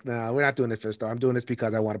saying like, no, we're not doing this for the story. I'm doing this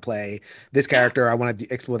because I want to play this character. I want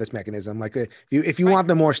to explore this mechanism. Like if you want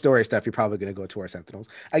the more story stuff, you're probably going to go to our Sentinels.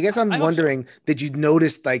 I guess I'm wondering, did you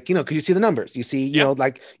notice, like, because you see the numbers, you see,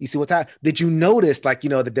 like you see what's happening. Did you notice, like,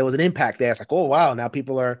 that there was an impact there? It's like, oh wow, now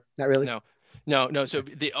people are not really. No. So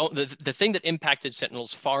the thing that impacted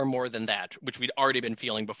Sentinels far more than that, which we'd already been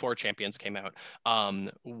feeling before Champions came out,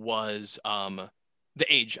 was the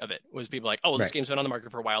age of it. Was people like, oh, well, this game's been on the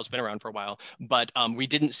market for a while, it's been around for a while, but we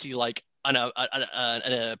didn't see like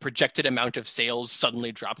a projected amount of sales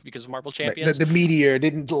suddenly drop because of Marvel Champions. The meteor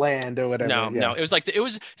didn't land or whatever. No. It was like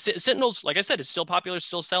Sentinels. Like I said, it's still popular,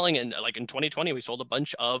 still selling, and like in 2020, we sold a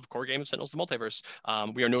bunch of core games, Sentinels: The Multiverse.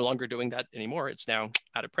 We are no longer doing that anymore. It's now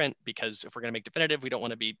out of print, because if we're going to make definitive, we don't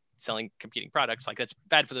want to be selling competing products. Like, that's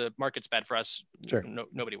bad for the market, it's bad for us. Sure.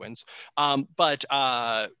 Nobody wins. But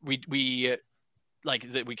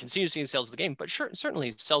we continue seeing sales of the game, but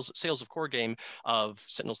certainly sales of core game of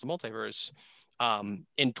Sentinels: The Multiverse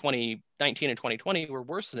in 2019 and 2020 were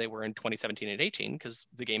worse than they were in 2017 and 18, because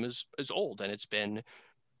the game is old, and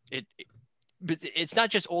but it's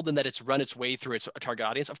not just old in that it's run its way through its target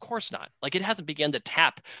audience. Of course not. Like, it hasn't begun to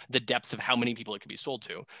tap the depths of how many people it could be sold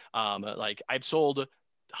to. Like, I've sold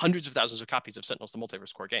hundreds of thousands of copies of Sentinels: The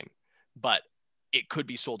Multiverse core game, but it could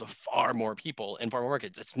be sold to far more people in far more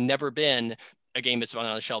markets. It's never been a game that's been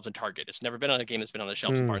on the shelves in Target. It's never been on a game that's been on the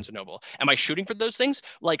shelves in Barnes & Noble. Am I shooting for those things?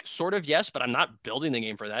 Like, sort of, yes, but I'm not building the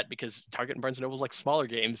game for that, because Target and Barnes & Noble is like smaller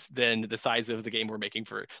games than the size of the game we're making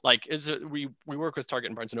for, like, we work with Target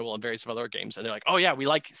and Barnes & Noble on various other games, and they're like, oh yeah, we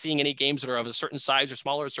like seeing any games that are of a certain size or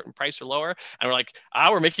smaller, a certain price or lower. And we're like,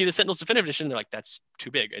 we're making the Sentinels Definitive Edition. And they're like, that's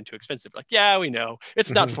too big and too expensive. We're like, yeah, we know.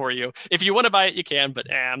 It's not for you. If you want to buy it, you can, but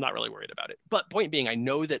I'm not really worried about it. But point being, I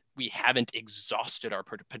know that we haven't exhausted our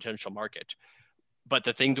potential market. But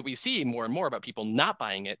the thing that we see more and more about people not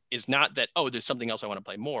buying it is not that, oh, there's something else I want to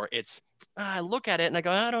play more. It's, I look at it and I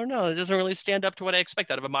go, I don't know. It doesn't really stand up to what I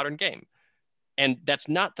expect out of a modern game. And that's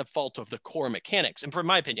not the fault of the core mechanics. And for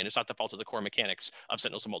my opinion, it's not the fault of the core mechanics of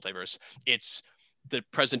Sentinels: The Multiverse. It's the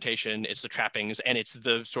presentation, it's the trappings, and it's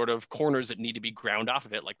the sort of corners that need to be ground off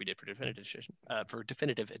of it, like we did for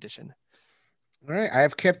Definitive Edition. All right. I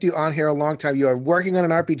have kept you on here a long time. You are working on an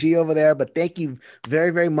RPG over there, but thank you very,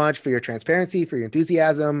 very much for your transparency, for your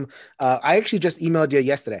enthusiasm. I actually just emailed you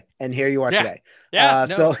yesterday, and here you are today. Yeah.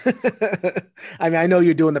 So, I mean, I know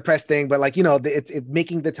you're doing the press thing, but like, you know, it's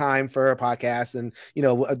making the time for a podcast, and, you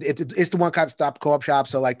know, it's the One Stop Co-op Shop.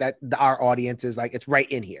 So like that, our audience is like, it's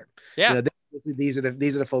right in here. Yeah. You know, these are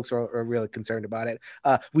the folks who are really concerned about it.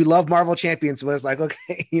 We love Marvel Champions, but it's like,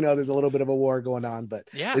 okay, you know, there's a little bit of a war going on, but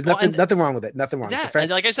there's nothing wrong with it. Nothing wrong.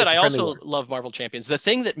 And like I said, I also love Marvel Champions. The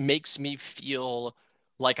thing that makes me feel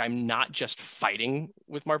like I'm not just fighting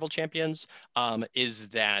with Marvel Champions is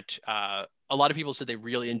that a lot of people said they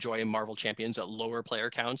really enjoy Marvel Champions at lower player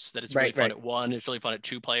counts, that it's really fun at 1, it's really fun at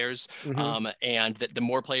 2 players, and that the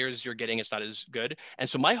more players you're getting, it's not as good. And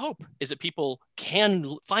so my hope is that people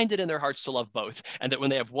can find it in their hearts to love both, and that when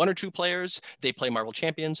they have 1 or 2 players, they play Marvel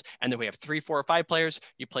Champions, and then we have 3, 4, or 5 players,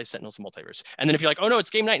 you play Sentinels and Multiverse. And then if you're like, oh no, it's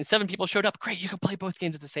game night and 7 people showed up, great, you can play both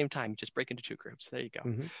games at the same time. You just break into 2 groups. There you go.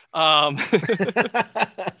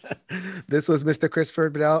 This was Mr. Christopher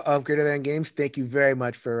Bedell of Greater Than Games. Thank you very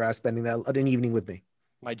much for spending an evening with me.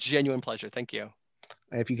 My genuine pleasure. Thank you.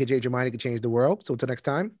 If you can change your mind, you can change the world. So until next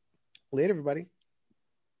time, later, everybody.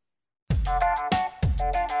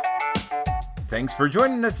 Thanks for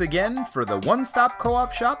joining us again for the One Stop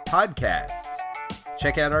Co-op Shop podcast.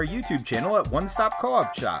 Check out our YouTube channel at One Stop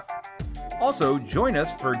Co-op Shop. Also, join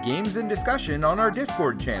us for games and discussion on our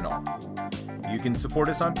Discord channel. You can support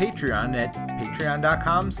us on Patreon at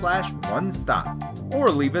patreon.com/onestop or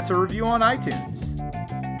leave us a review on iTunes.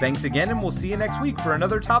 Thanks again, and we'll see you next week for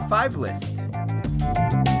another Top 5 list.